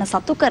ජන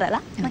සතු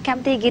කරලා. මම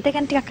කැමතියි ගීත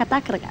ගැන ටිකක්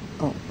කතා කරගන්න.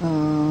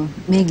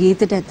 මේ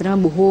ගීතයට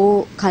ඇත්තටම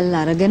බොහෝ කල්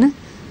අරගෙන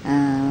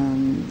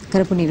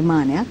කරපු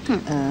නිර්මාණයක්.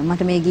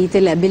 මට මේ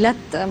ගීතේ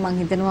ලැබිලත් මම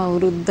හිතනවා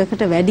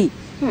අවුරුද්දකට වැඩි.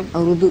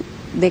 අවුරුදු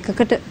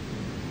දෙකකටත්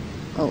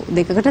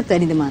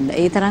වැඩිද මන්ද.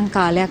 ඒ තරම්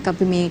කාලයක්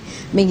අපි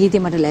මේ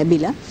ගීතේ මට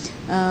ලැබිලා.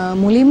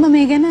 මුලින්ම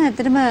මේ ගැන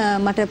ඇත්තටම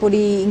මට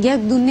පොඩි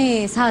ඉඟියක් දුන්නේ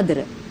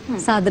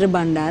සාදර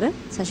බණ්ඩාර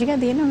සශිකා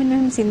දෙනවා මෙන්න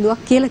මෙහෙම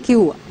සින්දුවක් කියලා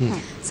කිව්වා.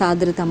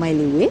 සාදර තමයි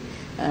ලිව්වේ.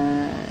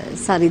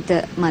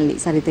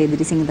 සරිත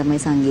ඉදිරිසිංහ තමයි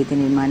සංගීත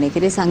නිර්මාණය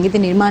කරේ. සංගීත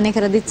නිර්මාණය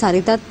කරද්දිත්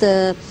සරිතත්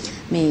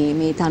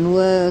මේ තනුව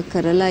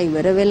කරලා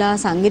ඉවර වෙලා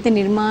සංගීත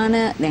නිර්මාණ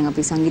දැන්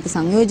අපි සංගීත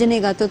සංයෝජනය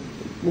ගත්තොත්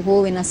බොහෝ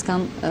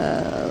වෙනස්කම්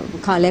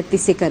කාලයක්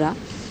තිස්සේ කරා.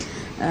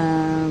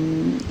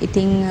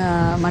 ඉතින්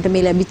මට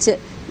මේ ලැබිච්ච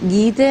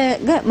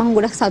ගීතයක මම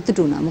ගොඩක්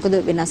සතුටු වුණා. මොකද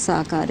වෙනස්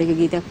ආකාරයක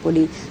ගීතයක්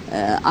පොඩි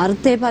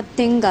අර්ථය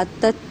පැත්තෙන්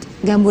ගත්තත්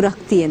ගැඹුරක්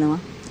තියෙනවා.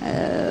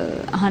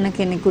 අහන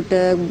කෙනෙකුට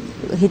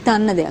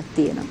හිතන්න දෙයක්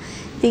තියෙනවා.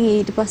 ඉතින්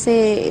ඊට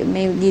පස්සේ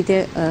මේ ගීතය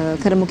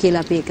කරමු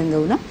කියලා අපි එකඟ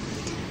වුණා.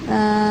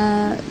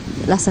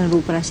 ලස්සන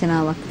රූප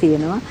රචනාවක්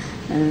තියෙනවා.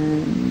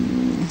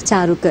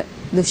 චාරුක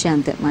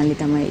දුෂ්‍යන්ත මල්ලි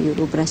තමයි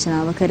රූප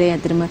රචනාව කරේ.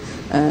 අතරම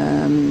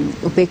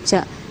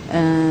උපේක්ෂා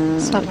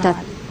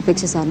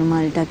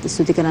සර්ණමාලටත්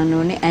ස්තුති කරන්න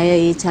ඕනේ. ඇය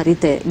ඒ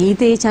චරිතය,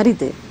 ගීතයේ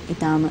චරිතය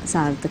ඊටාම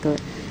සාර්ථකව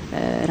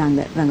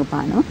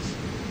රංගපානවා.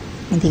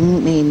 ඉතින්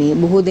මේ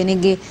බොහෝ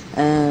දෙනෙක්ගේ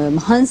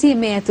මහන්සිය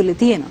මේ ඇතුලේ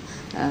තියෙනවා.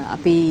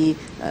 අපි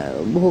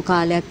බොහෝ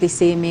කාලයක්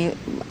තිස්සේ මේ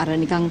අර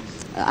නිකන්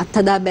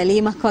අත්හදා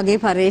බැලීමක් වගේ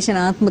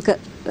පරිශනාත්මක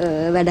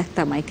වැඩක්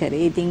තමයි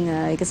කරේ. ඉතින්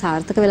ඒක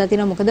සාර්ථක වෙලා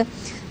තියෙනවා. මොකද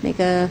මේක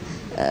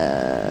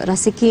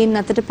රසිකයින්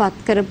අතට පත්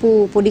කරපු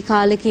පොඩි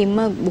කාලෙකින්ම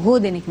බොහෝ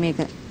දෙනෙක් මේක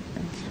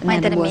මම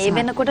හිතන්නේ මේ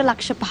වෙනකොට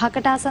ලක්ෂ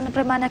 5කට ආසන්න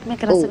ප්‍රමාණයක්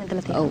මේක රස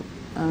විඳලා තියෙනවා. ඔව්.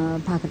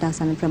 5කට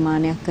ආසන්න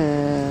ප්‍රමාණයක්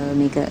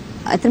මේක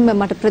අතන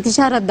මට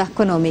ප්‍රතිචාරයක්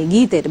දක්වනවා මේ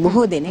ගීතයට.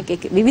 බොහෝ දෙනෙක්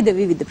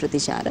විවිධ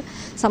ප්‍රතිචාර.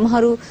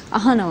 සමහරු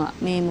අහනවා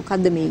මේ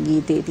මොකද්ද මේ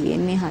ගීතේ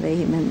තියෙන්නේ හරිය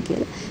එහෙම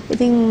කියලා.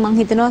 ඉතින් මම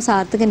හිතනවා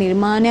සාර්ථක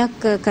නිර්මාණයක්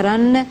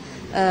කරන්න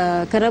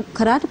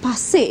කරාට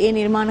පස්සේ ඒ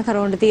නිර්මාණ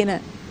කරවන්න තියෙන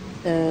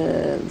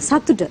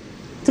සතුට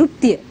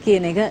තෘප්තිය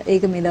කියන එක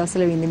ඒක මේ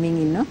දවස්වල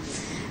විඳමින් ඉන්නවා.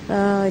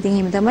 ඉතින්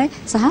එහෙම තමයි.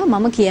 සහ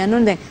මම කියන්න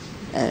ඕනේ දැන්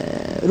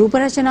රූප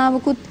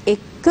රචනාවකුත්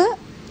එක්ක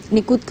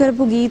නිකුත්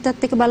කරපු ගීතත්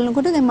එක්ක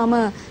බලනකොට දැන් මම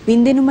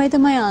වින්දෙනුමයි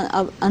තමයි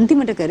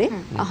අන්තිමට කරේ.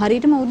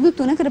 හරියටම අවුරුදු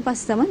 3කට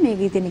පස්සේ තමයි මේ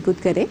ගීතය නිකුත්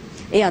කරේ.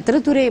 ඒ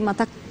අතරතුරේ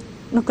මතක්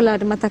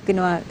නොකලාට මතක්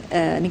වෙනවා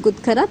නිකුත්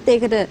කරත්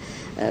ඒකට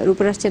රූප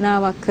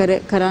රචනාවක්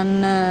කරන්න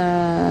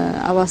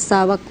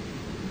අවස්ථාවක්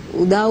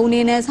උදා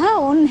වුණේ නැහැ සහ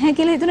ඕන් නැහැ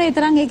කියලා හිතුණා. ඒ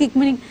තරම් ඒක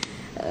ඉක්මනින්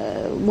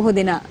බොහෝ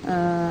දෙනා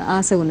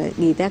ආස වුණ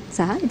ගීතයක්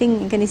සහ ඉතින්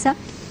ඒක නිසා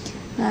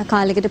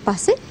කාලයකට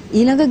පස්සේ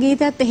ඊළඟ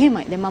ගීතයත්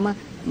එහෙමයි. දැන්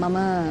මම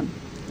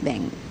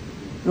දැන්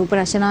රූප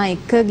රචනා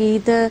එක්ක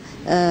ගීත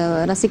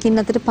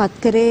රසිකින් අතට පත්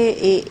කරේ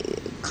ඒ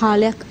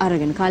කාලයක්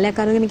අරගෙන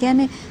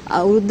කියන්නේ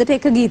අවුරුද්දට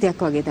එක ගීතයක්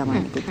වගේ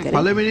තමයි නිකුත් කරේ.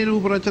 පළවෙනි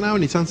රූප රචනාව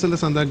නිසංසල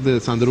සඳක්ද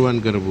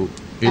සඳරුවන් කරපු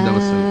ඒ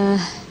දවස්වල.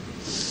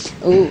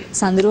 ඔව්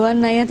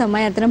සඳරුවන් අය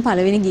තමයි අතරම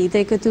පළවෙනි ගීත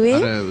එකතුවේ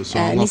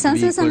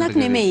නිසංසල සඳක්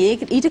නෙමෙයි.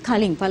 ඊට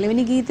කලින්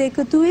පළවෙනි ගීත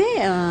එකතුවේ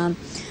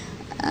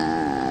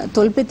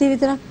තොල්පෙතේ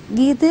විතරක්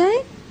ගීතයයි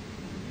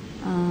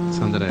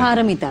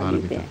පාරමිතා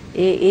ගීතය.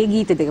 ඒ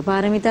ගීත දෙක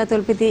පාරමිතා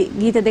තොල්පෙති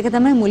ගීත දෙක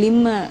තමයි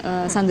මුලින්ම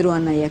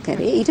සඳරුවන් අයියා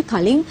කරේ. ඊට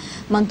කලින්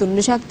මන්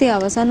තුන්ඩු ශක්තිය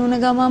අවසන් වුණ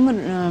ගමම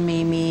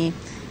මේ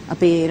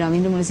අපේ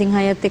රවින්ද්‍ර මුණසිංහ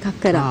අයත් එකක්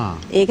කරා.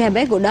 ඒක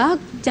හැබැයි ගොඩාක්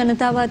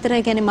ජනතාව අතර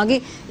කියන්නේ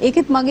මගේ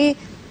ඒකෙත් මගේ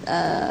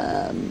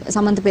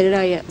සමන්ත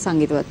පෙරේරා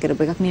සංගීතවත්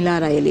කරපු එකක්,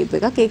 නිලාරාය ලියපු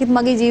එකක්. ඒකෙත්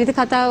මගේ ජීවිත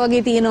කතාව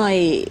වගේ තියෙනවා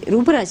ඒ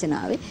රූප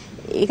රචනාවේ.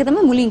 ඒක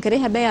තමයි මුලින් කරේ.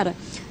 හැබැයි අර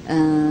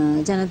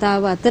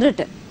ජනතාව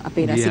අතරට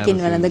අපේ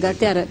රසිකින්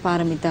වැළඳගත්තේ අර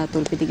පාරමිතා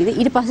තොල්පෙති ගීතය.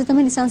 ඊට පස්සේ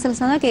තමයි නිසංසල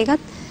සඳක්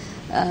ඒකත්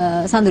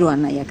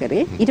සඳරුවන් අයියා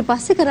කරේ. ඊට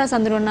පස්සේ කරා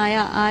සඳරුවන්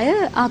අයියා ආය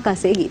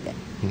ආකාශයේ ගීතය.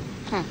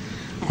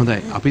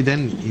 හොඳයි. අපි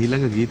දැන්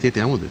ඊළඟ ගීතයට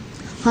යමුද?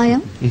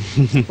 හයම්.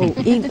 ඔව්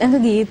ඊළඟ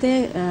ගීතය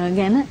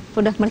ගැන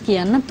පොඩ්ඩක් මට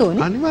කියන්නත්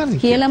ඕනේ.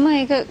 අනිවාර්යෙන්. කියලාම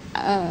ඒක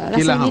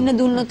රසිකින්න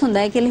දුන්නොත්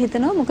හොඳයි කියලා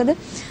හිතනවා. මොකද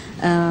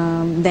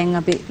දැන්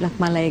අපි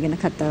ලක්මල් අය ගැන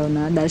කතා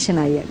වුණා, දර්ශන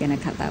අය ගැන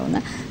කතා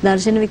වුණා.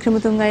 දර්ශන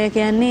වික්‍රමතුංග අය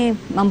කියන්නේ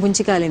මම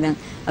පුංචි කාලේ ඉඳන්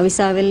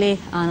අවිස්සාවේල්ලේ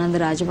ආනන්ද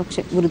රාජපක්ෂ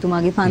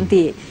ගුරුතුමාගේ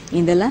පන්තියේ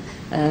ඉඳලා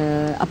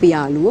අපි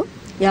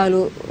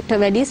යාළුවෝට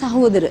වැඩි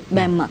සහෝදර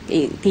බැම්මක්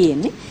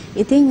තියෙන්නේ.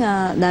 ඉතින්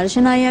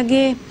දර්ශන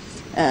අයගේ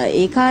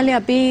ඒ කාලේ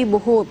අපි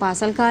බොහෝ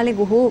පාසල් කාලේ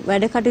බොහෝ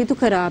වැඩ කටයුතු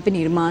කරා. අපි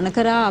නිර්මාණ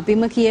කරා,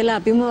 අපිම කියලා,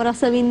 අපිම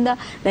රස වින්දා.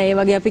 දැන් ඒ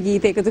වගේ අපි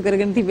ගීත එකතු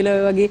කරගෙන තිබිලා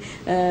ඔය වගේ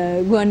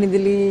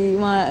ගුවන්විදුලි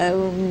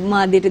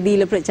මාධ්‍යයට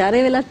දීලා ප්‍රචාරය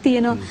වෙලක්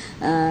තියෙනවා.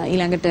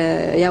 ඊළඟට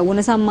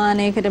යවුණ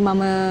සම්මානයකට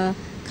මම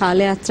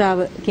කාලයාත්‍රාව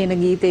කියන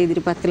ගීතය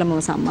ඉදිරිපත් කළා.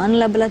 මම සම්මාන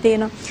ලැබලා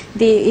තියෙනවා.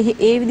 ඉතින්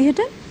ඒ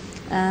විදිහට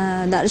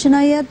දර්ශන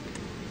අයත්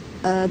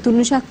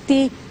තුන්ු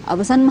ශක්තිය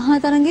අවසන් මහා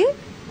තරඟේ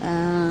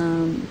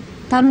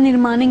තරුණ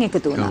නිර්මාණයෙන්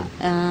එකතු වුණා.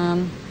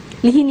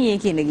 ලිහිණියේ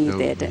කියන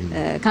ගීතයට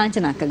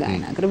කාංචනාක්ක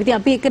ගායනා කරා. ඉතින්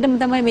අපි එකටම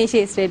තමයි මේ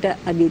ශාස්ත්‍රයට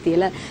අදී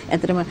තියලා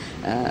ඇත්තටම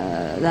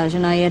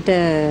දර්ශන අයට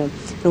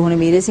රෝහණ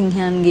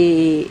වීරසිංහයන්ගේ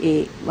ඒ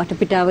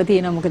වටපිටාව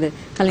තියෙනවා. මොකද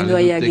කලින්දු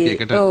අයියාගේ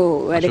ඔව්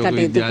වැඩ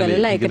කටයුතු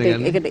කරලා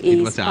එකට ඒ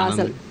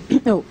පාසල්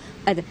ඔව්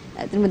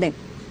ඇත්තටම දැන්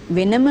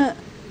වෙනම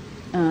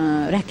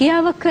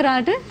රැකියාවක්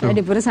කරාට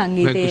වැඩිපුර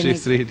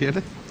සංගීතයේ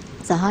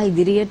සහ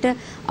ඉදිරියට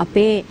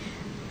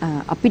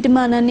අපිටම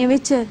අනන්‍ය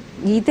වෙච්ච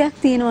ගීතයක්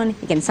තියෙනවානේ.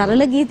 ඒ කියන්නේ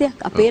සරල ගීතයක්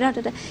අපේ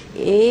රටට.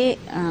 ඒ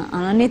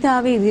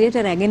අනන්‍යතාවයේ ඉදිරියට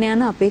රැගෙන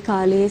යන අපේ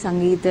කාලයේ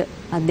සංගීත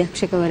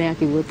අධ්‍යක්ෂකවරයා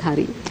කිව්වොත්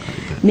හරි.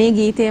 මේ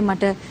ගීතය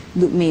මට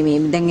මේ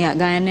දැන්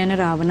ගායන යන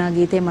රාවණා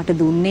ගීතය මට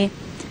දුන්නේ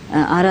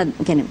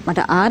මට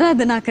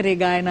ආරාධනා කරේ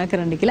ගායනා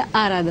කරන්න කියලා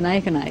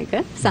ආරාධනායක නායක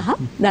සහ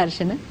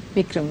දර්ශන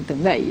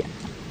වික්‍රමතුංග අයියා.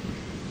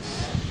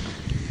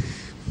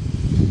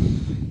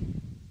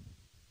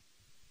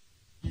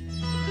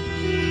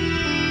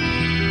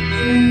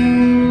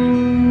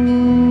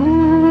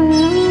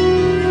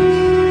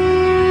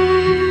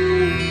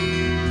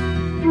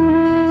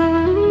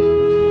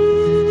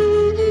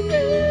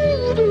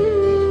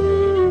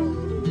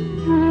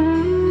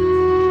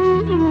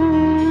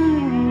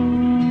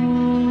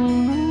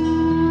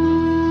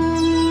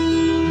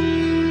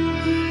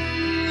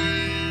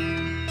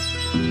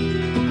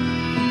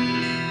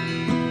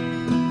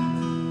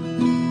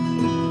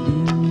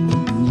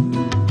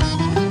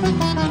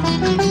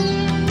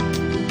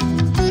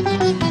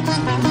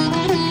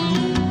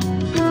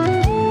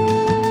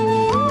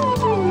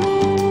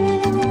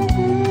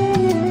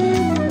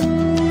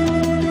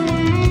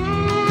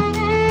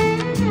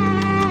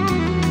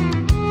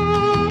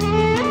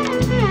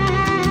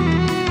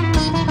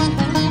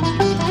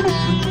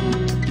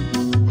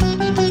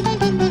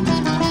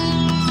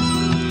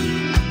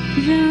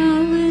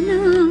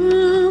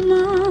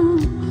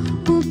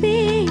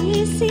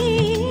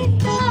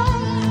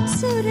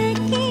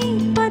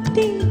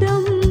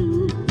 පතිදම්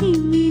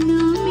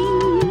හිමිනමින්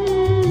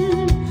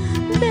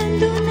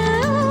බැඳුන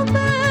ඔබ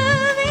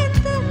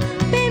වෙත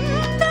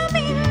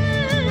පෙම්දමින්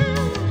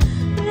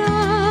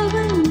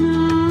රාවනාමා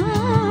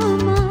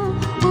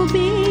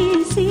ඔබේ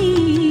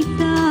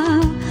සීතා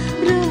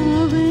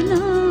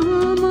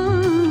රාවනාමා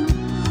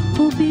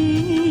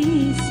ඔබේ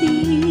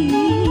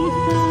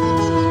සීතා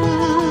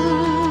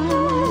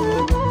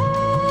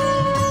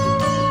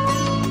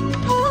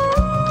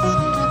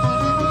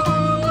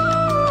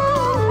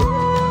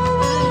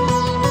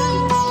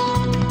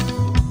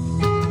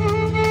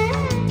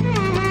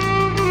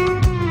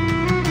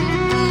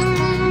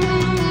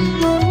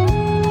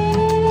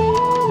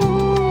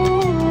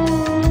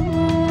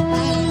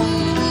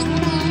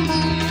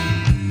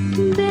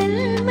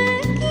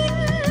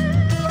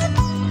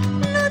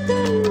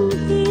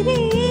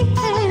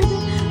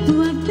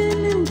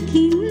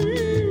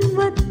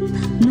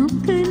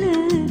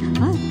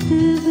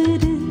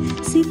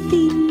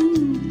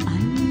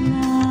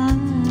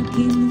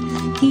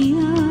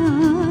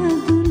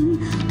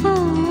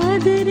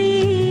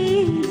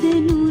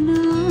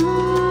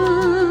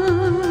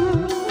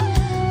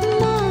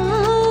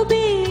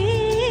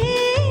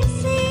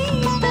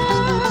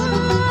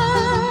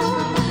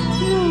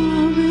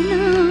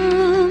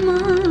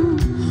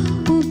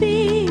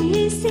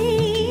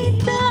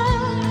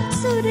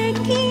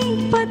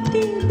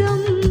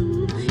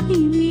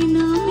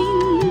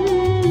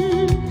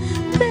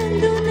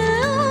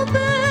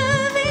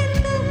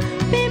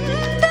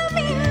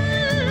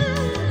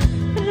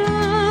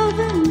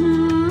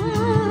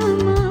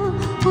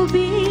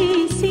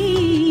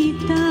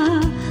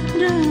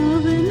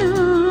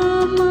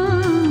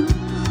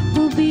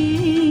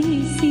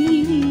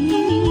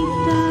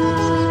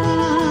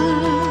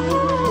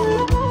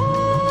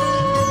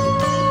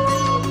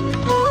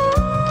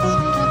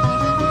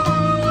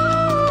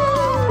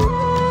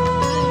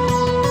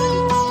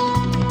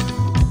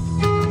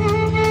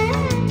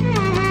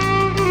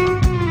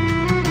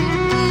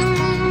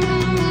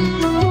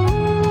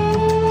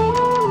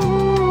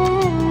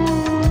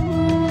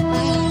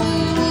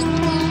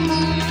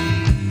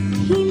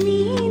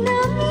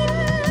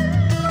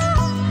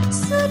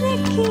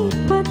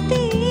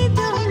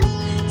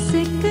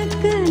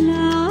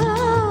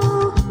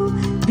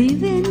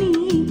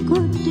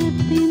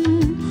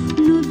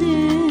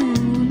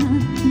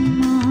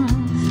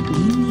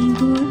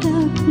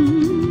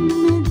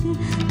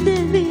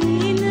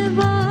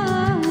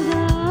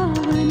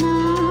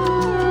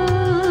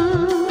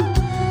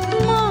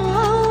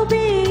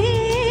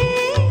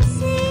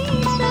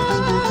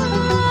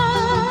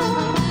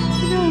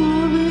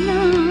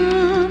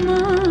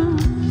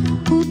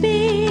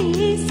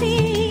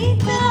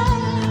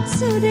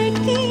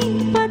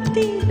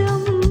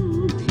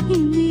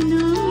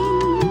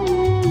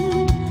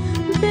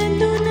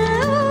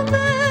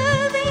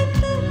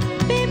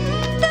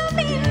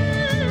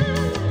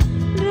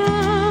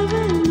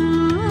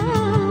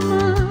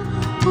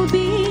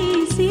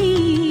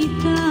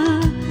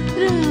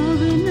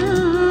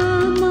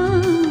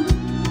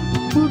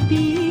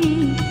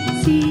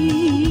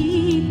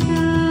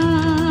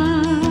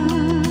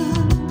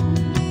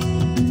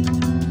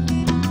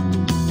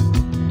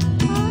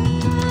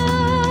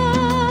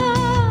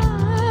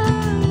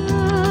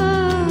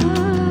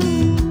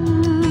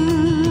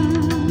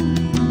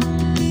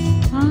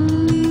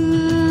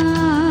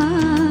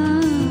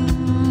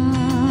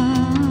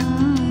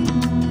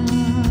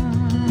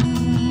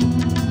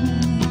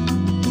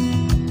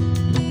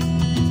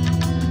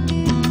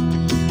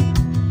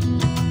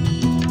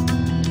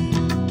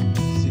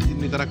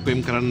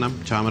කරන්නම්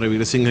චාමර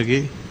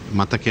වීරසිංහගේ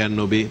මතකයන්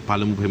ඔබේ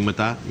පළමු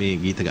පෙම්වතා මේ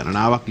ගීත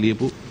ගණනාවක්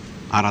ලියපු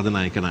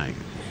ආරාධනායක නායක.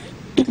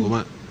 කොහොම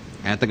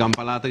ඈත ගම්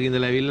පළාතක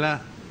ඉඳලා ඇවිල්ලා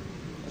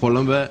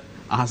කොළඹ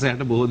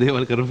අහසයට බොහෝ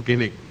දේවල් කරපු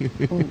කෙනෙක්.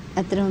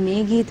 ඇත්තටම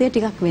මේ ගීතය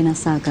ටිකක්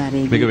වෙනස්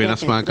ආකාරයක. මේක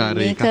වෙනස්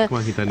ආකාරයක එකක්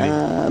මම හිතන්නේ.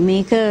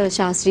 මේක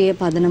ශාස්ත්‍රීය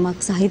පදනමක්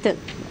සහිත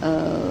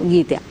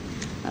ගීතයක්.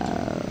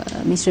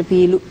 මිශ්‍ර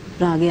පීලු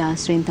රාගයේ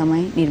ආශ්‍රයෙන්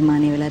තමයි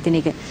නිර්මාණය වෙලා තියෙන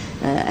එක.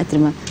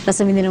 ඇත්තටම රස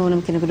විඳින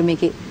ඕනම කෙනෙකුට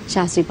මේකේ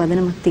ශාස්ත්‍රීය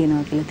පදනමක්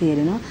තියෙනවා කියලා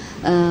තේරෙනවා.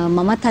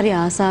 මමත් හරි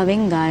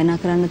ආසාවෙන් ගායනා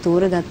කරන්න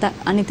තෝරගත්ත.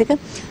 අනිත් එක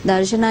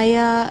දර්ශන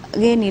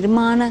අයියාගේ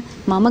නිර්මාණ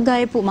මම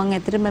ගායපු මම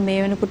ඇත්තටම මේ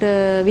වෙනකොට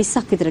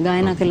 20ක් විතර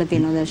ගායනා කරලා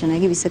තියෙනවා දර්ශන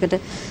අයියාගේ 20කට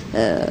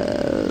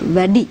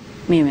වැඩි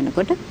මේ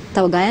වෙනකොට.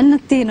 තව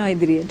ගයන්නක් තියෙනවා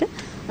ඉදිරියට.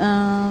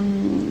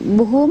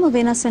 බොහෝම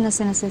වෙනස්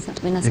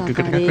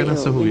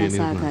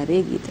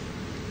ආකාරයේ ගීත.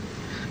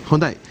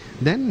 හොඳයි.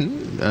 දැන්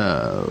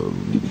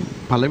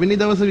පළවෙනි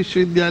දවසේ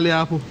විශ්වවිද්‍යාලය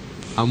ආපු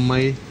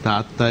අම්මයි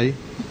තාත්තයි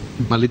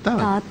මලිතාව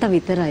තාත්තා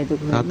විතරයි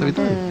දුක. තාත්තා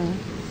විතරයි.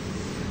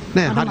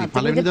 නෑ හරි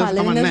පළවෙනි දවස්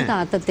තමයි නෑ.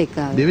 තාත්තත් එක්ක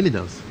ආවේ. දෙවෙනි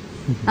දවස්.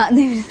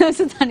 දෙවෙනි දවස්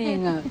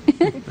තනියෙන් ආවේ.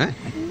 ඈ?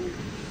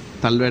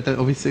 තල්වැට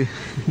ඔෆිස් එක.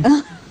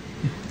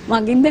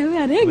 මගින්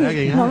දැව්වේ අරේ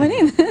මම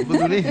නේද?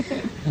 ඔබතුනේ.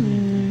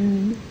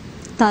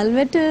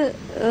 තල්වැට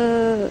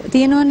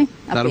තියෙනවනේ.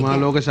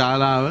 ධර්මාලෝක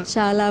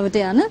ශාලාවට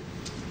යන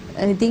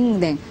ඉතින්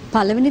දැන්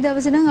පළවෙනි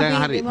දවසේ නම් අපි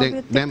හරි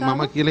දැන්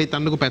මම කියලා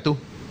හිතන්නකෝ පැතු.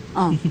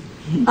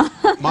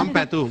 මම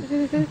පැතු.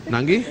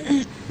 නංගි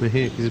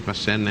මෙහෙ කිසි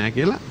ප්‍රශ්නයක් නැහැ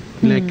කියලා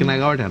එක්කෙනා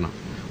ගාවට යනවා.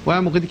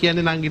 ඔයා මොකද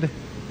කියන්නේ නංගිට?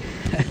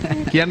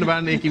 කියන්න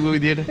බලන්න ඒ කිව්ව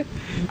විදියට.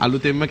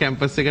 අලුතෙන්ම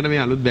කැම්පස් එකට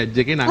මේ අලුත්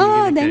බැජ් එකේ නංගි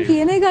කෙනෙක්. දැන්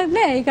කියන එකක්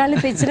නෑ. ඒ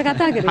කාලේ පෙච්චර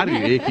කතා කරේ.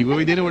 හරි ඒ කිව්ව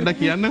විදියට පොඩ්ඩක්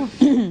කියන්නකෝ.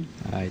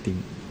 ඉතින්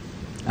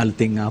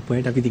අලුතෙන් ආපු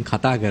අයට අපි ඉතින්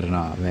කතා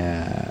කරනවා.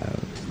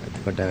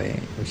 එතකොට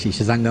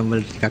ශිෂ්‍ය සංගම්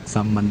වල ටිකක්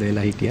සම්බන්ධ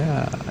වෙලා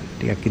හිටියා.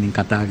 ටිකක් ඉතින්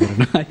කතා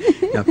කරනවා.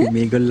 අපි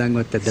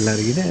මේගොල්ලන්වත් ඇදලා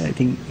අරගෙන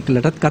ඉතින්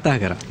ඒකලටත් කතා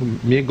කරා.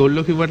 මේ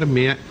ගොල්ලෝ කිව්වට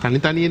මේ තනි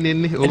තනියෙන්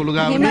එන්නේ ඕගොල්ලෝ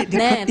ගාව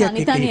නෑ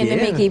තනි තනියෙන්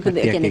නෙමෙයි කීප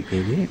කෙනෙක්.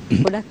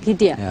 ගොඩක්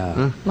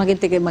හිටියා.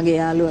 මගෙත් එක මගේ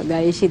යාළුවා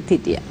ගායෂිත්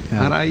හිටියා.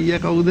 අර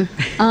අයියා කවුද?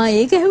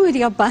 ඒක ඇහුවේ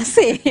ටිකක්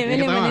පස්සේ.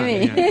 වෙලෙම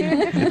නෙමෙයි.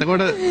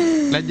 එතකොට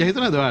ලැජ්ජා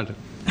හිතුණාද ඔයාලට?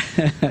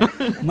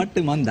 මට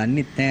මන්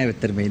දන්නෙත් නෑ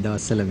විතර මේ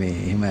දවස්වල මේ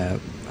එහෙම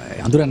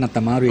අඳුරන්නත්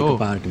අමාරු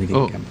එකපාරට විදිහ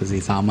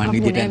කැම්පස්ේ සාමාන්‍ය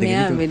විදිහට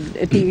ඇඳගෙන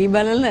ටීවී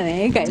බලලා නෑ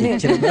ඒකයි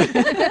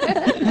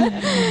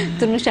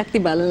තුනු ශක්ති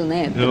බලලා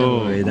නෑ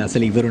ඒ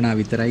දවස්වල ඉවරුණා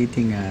විතරයි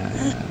ඉතින්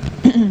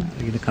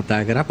ඊට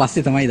කතා කරා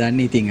පස්සේ තමයි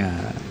දන්නේ ඉතින්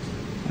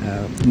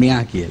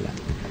මෙයා කියලා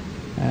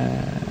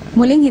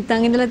මුලින්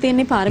හිතන් ඉඳලා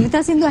තියෙන්නේ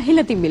පාරමිතා සින්දු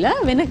ඇහිලා තිබිලා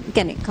වෙන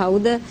කෙනෙක්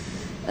කවුද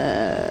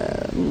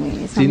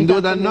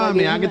සින්දුව දන්නවා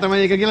මෙයාගේ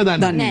තමයි ඒක කියලා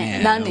දන්නේ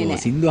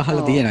නෑ සින්දුව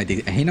අහලා තියෙනවා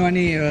ඉතින්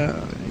ඇහෙනවනේ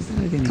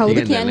කවුද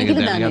කියන්නේ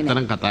කියලා දන්නේ නැහැ.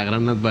 දැනගත්තනම් කතා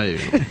කරන්නත් බය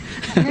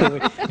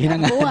වෙනවා.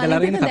 එහෙනම් අහලා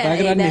අරගෙන කතා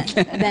කරන්නේ.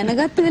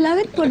 දැනගත්ත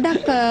වෙලාවෙත්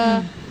පොඩ්ඩක්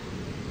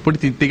පොඩි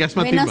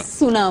තිත්තිගස්මක් තිබ්බා.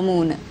 වෙනස් වුණා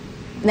මූණ.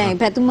 දැන්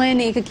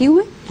පැතුමයනේ ඒක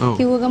කිව්වේ.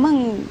 කිව්ව ගමන්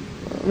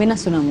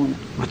වෙනස් වුණා මූණ.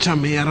 මචං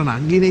මේ අර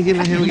නංගිනේ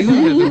කියලා එහෙම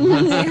කිව්වද?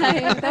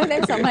 ඒක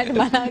දැන් සමහරට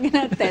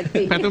බලාගෙනත්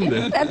ඇති. පැතුම්ද?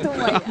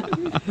 පැතුමයි.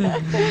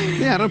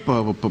 මේ අර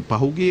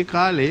පහුගිය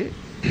කාලේ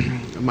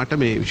මට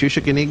මේ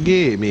විශේෂ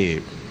කෙනෙක්ගේ මේ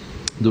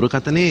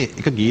දුරකථනයේ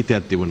එක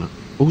ගීතයක් තිබුණා.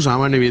 ඔහු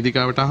සාමාන්‍ය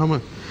වේදිකාවට ආවම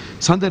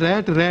සඳ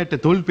රැට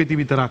තොල් පෙති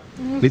විතරක්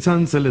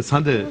නිසංසල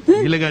සඳ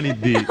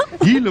ගිලගනිද්දී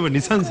ගීලව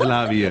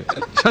නිසංසලාවිය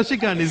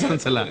ශශිකා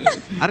නිසංසලා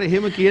අර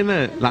එහෙම කියන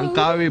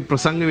ලංකාවේ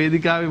ප්‍රසංග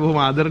වේදිකාවේ බොහොම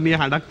ආදරණීය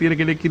හඩක් තියෙන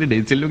කෙනෙක් ඉන්නේ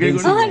ඩෙන්සෙල්ලුගේ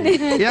ගොඩ.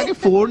 එයාගේ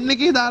ෆෝන්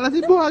එකේ දාලා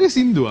තිබ්බා ඔයාගේ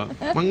සින්දුව.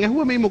 මං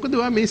ඇහුවා මේ මොකද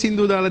ඔයා මේ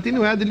සින්දුව දාලා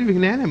තින්නේ? ඔයා දිලි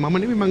නෑ නෑ මම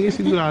නෙමෙයි මං ඒ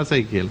සින්දුව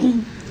ආසයි කියලා.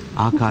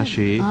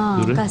 ආකාශයේ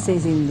දුර ආකාශයේ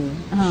සින්දුව.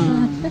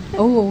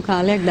 ඔව්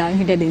කාලයක් දාන්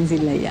හිටිය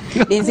ඩෙන්සිල් අයියා.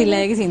 ඩෙන්සිල්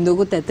අයියාගේ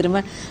සින්දුවකුත් ඇත්තටම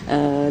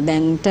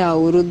දැන්ට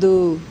අවුරුද්ද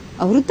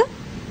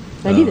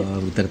වැඩිද?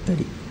 අවුරුද්දට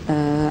වැඩි.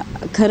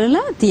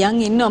 කරලා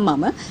තියන් ඉන්නවා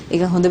මම.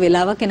 ඒක හොඳ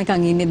වෙලාවක්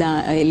එනකන් ඉන්නේ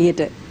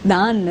එළියට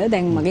දාන්න.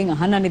 දැන් මගෙන්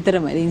අහන්න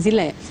නිතරම ඩෙන්සිල්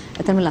අයියා.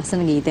 ඇත්තටම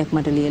ලස්සන ගීතයක්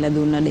මට ලියලා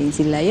දුන්නා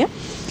ඩෙන්සිල් අයියා.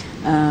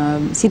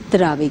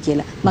 සිත්‍රාවේ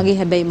කියලා. මගේ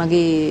හැබැයි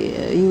මගේ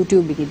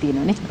YouTube එකේ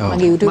තියෙනවනේ.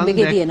 මගේ YouTube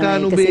එකේ තියෙනවා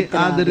ඒක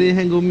සිත්‍රාවේ. ආදරේ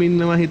හැඟුම්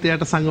ඉන්නවා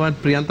හිතයට සංගවත්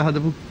ප්‍රියන්ත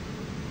හදපු.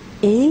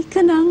 ඒක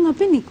නම්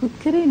අපි නිකුත්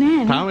කරේ නෑ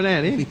නේ. තාම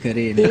නෑ නේ.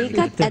 කරේ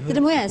ඒකත්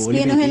ඇත්තටම ඔය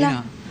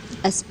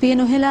SP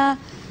නොහෙලා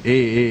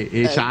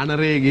ඒ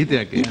ශානරේ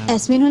ගීතයක්.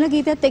 SP නොහෙලා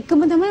ගීතයත්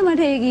එක්කම තමයි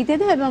මට ඒ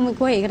ගීතයද හැබැයි මම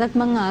කොහේ ඒකටත්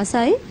මං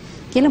ආසයි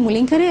කියලා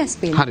මුලින් කරේ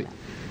SP. හරි.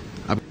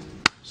 අපි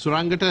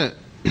සුරංගට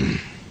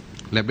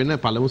ලැබෙන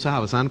පළමු සහ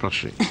අවසාන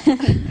ප්‍රශ්නේ.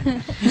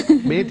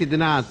 මේ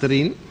තිදෙනා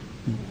අතරින්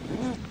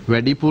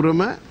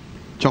වැඩිපුරම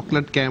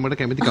චොක්ලට් කෑමට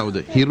කැමති කවුද?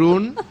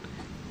 හිරුන්,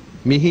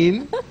 මිහින්,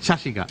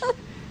 ශශිකා.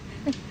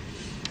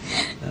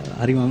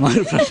 හරි මම අර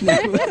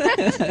ප්‍රශ්නයක්.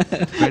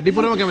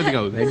 වැඩිපුරම කැමති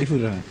කවුද?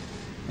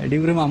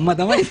 වැඩිපුරම අම්මා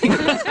තමයි.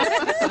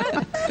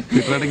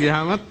 පිටරට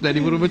ගියාමත්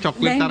වැඩිපුරම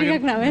චොක්ලට්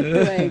අරගෙන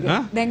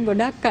දැන්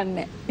ගොඩක්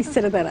කන්නේ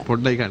ඉස්සර තරම්.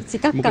 පොඩ්ඩයි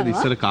කන්නේ. මොකද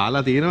ඉස්සර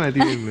කාලා තියෙනවා ඇති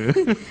වෙන්නේ.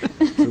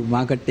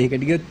 මාකට් එක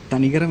ටික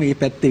තනිකර මේ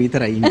පැත්තේ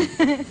විතරයි ඉන්නේ.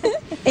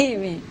 ඒ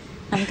මේ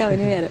ලංකාවේ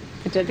නෙවෙයි අර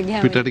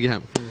පිටරට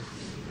ගියාම.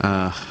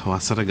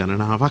 වසර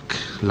ගණනාවක්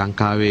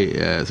ලංකාවේ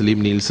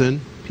ස්ලිම් නිල්සන්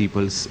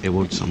පීපල්ස්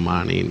එවෝඩ්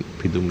සම්මානයෙන්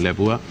පිදුම්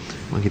ලැබුවා.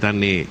 මම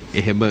හිතන්නේ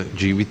එහෙම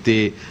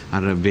ජීවිතේ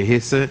අර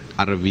වෙහෙස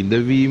අර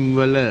විඳවීම්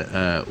වල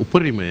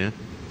උපරිමය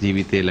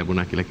ජීවිතේ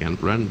ලැබුණා කියලා කියන්න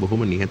පුළුවන්.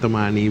 බොහොම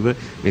නිහතමානීව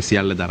මේ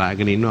සියල්ල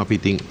දරාගෙන ඉන්නවා. අපි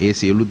ඉතින් ඒ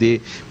සියලු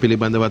දේ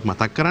පිළිබඳවත්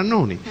මතක් කරන්න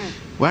ඕනේ.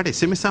 ඔයාලට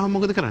SMS ආවම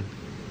මොකද කරන්නේ?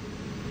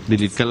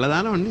 ඩිලීට් කරලා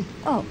දානවන්නේ.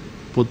 ඔව්.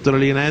 පොත්වල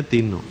ලියන අයත්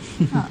ඉන්නවා.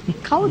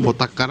 කවුද?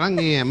 පොතක් අරන්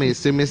ඒ හැම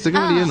SMS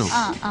එකම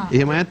ලියනවා.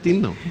 එහෙම අයත්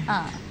ඉන්නවා.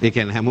 ඒ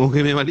කියන්නේ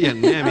හැමෝගෙම ඒවා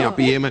ලියන්නේ නැහැ. මේ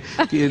අපි එහෙම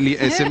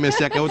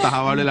SMS එකක් આવුත්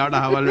අහවල් වෙලාවට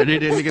අහවල්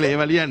වැඩේට එන්න කියලා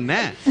ඒවා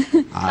ලියන්නේ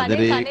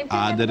නැහැ.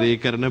 ආදරේ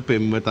කරන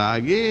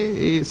පෙම්වතාගේ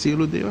ඒ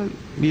සියලු දේවල්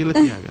ලියලා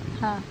තියාගන්න.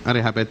 අර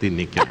එහා පැත්තේ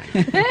ඉන්නේ කියලා.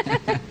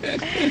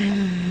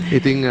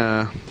 ඉතින්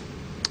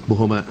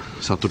බොහොම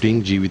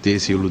සතුටින් ජීවිතයේ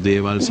සියලු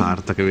දේවල්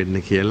සාර්ථක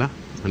වෙන්න කියලා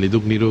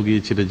නිදුක්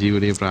නිරෝගී චිර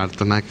ජීවනයේ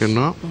ප්‍රාර්ථනා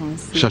කරනවා.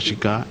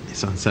 ශශිකා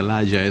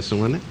සංසලා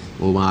ජයසුමන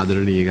ඕම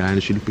ආදරණීය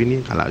ගායන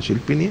ශිල්පිනිය කලා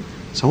ශිල්පිනිය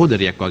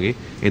සහෝදරියක් වගේ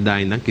එදා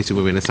ඉඳන්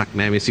කිසිම වෙනසක්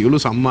නැහැ. මේ සියලු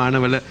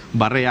සම්මානවල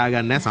බර යා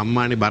ගන්න නැහැ.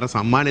 සම්මානේ බර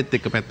සම්මානෙත්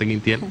එක්ක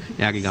පැත්තකින් තියලා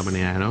එයාගේ ගමන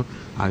යනවා.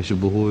 ආයුෂ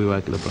බොහෝ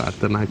වේවා කියලා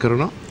ප්‍රාර්ථනා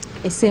කරනවා.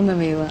 එසේම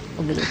වේවා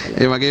ඔබට.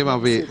 ඒ වගේම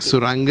අපේ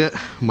සුරංග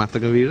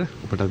මතක වීර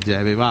ඔබට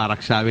ජය වේවා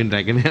ආරක්ෂාවෙන්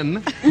රැගෙන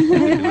යන්න.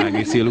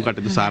 ඔයාගේ සියලු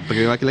කටයුතු සාර්ථක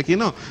වේවා කියලා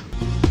කියනවා.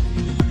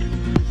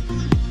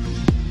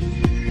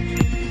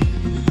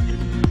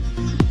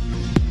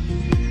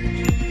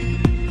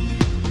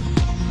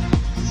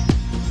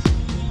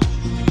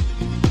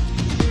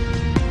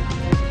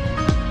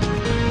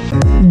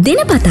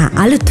 දිනපතා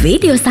අලුත්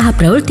වීඩියෝ සහ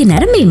ප්‍රවෘත්ති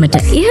නැරඹීමට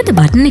ඉහත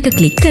බටන් එක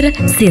ක්ලික් කර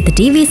සියත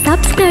TV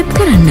සබ්ස්ක්‍රයිබ්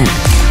කරන්න.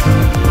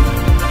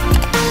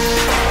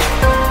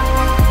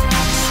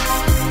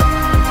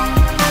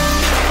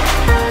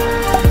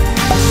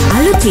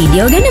 අලුත්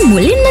වීඩියෝ ගැන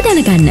මුලින්ම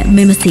දැනගන්න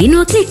මෙම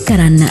සීනුව ක්ලික්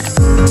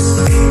කරන්න.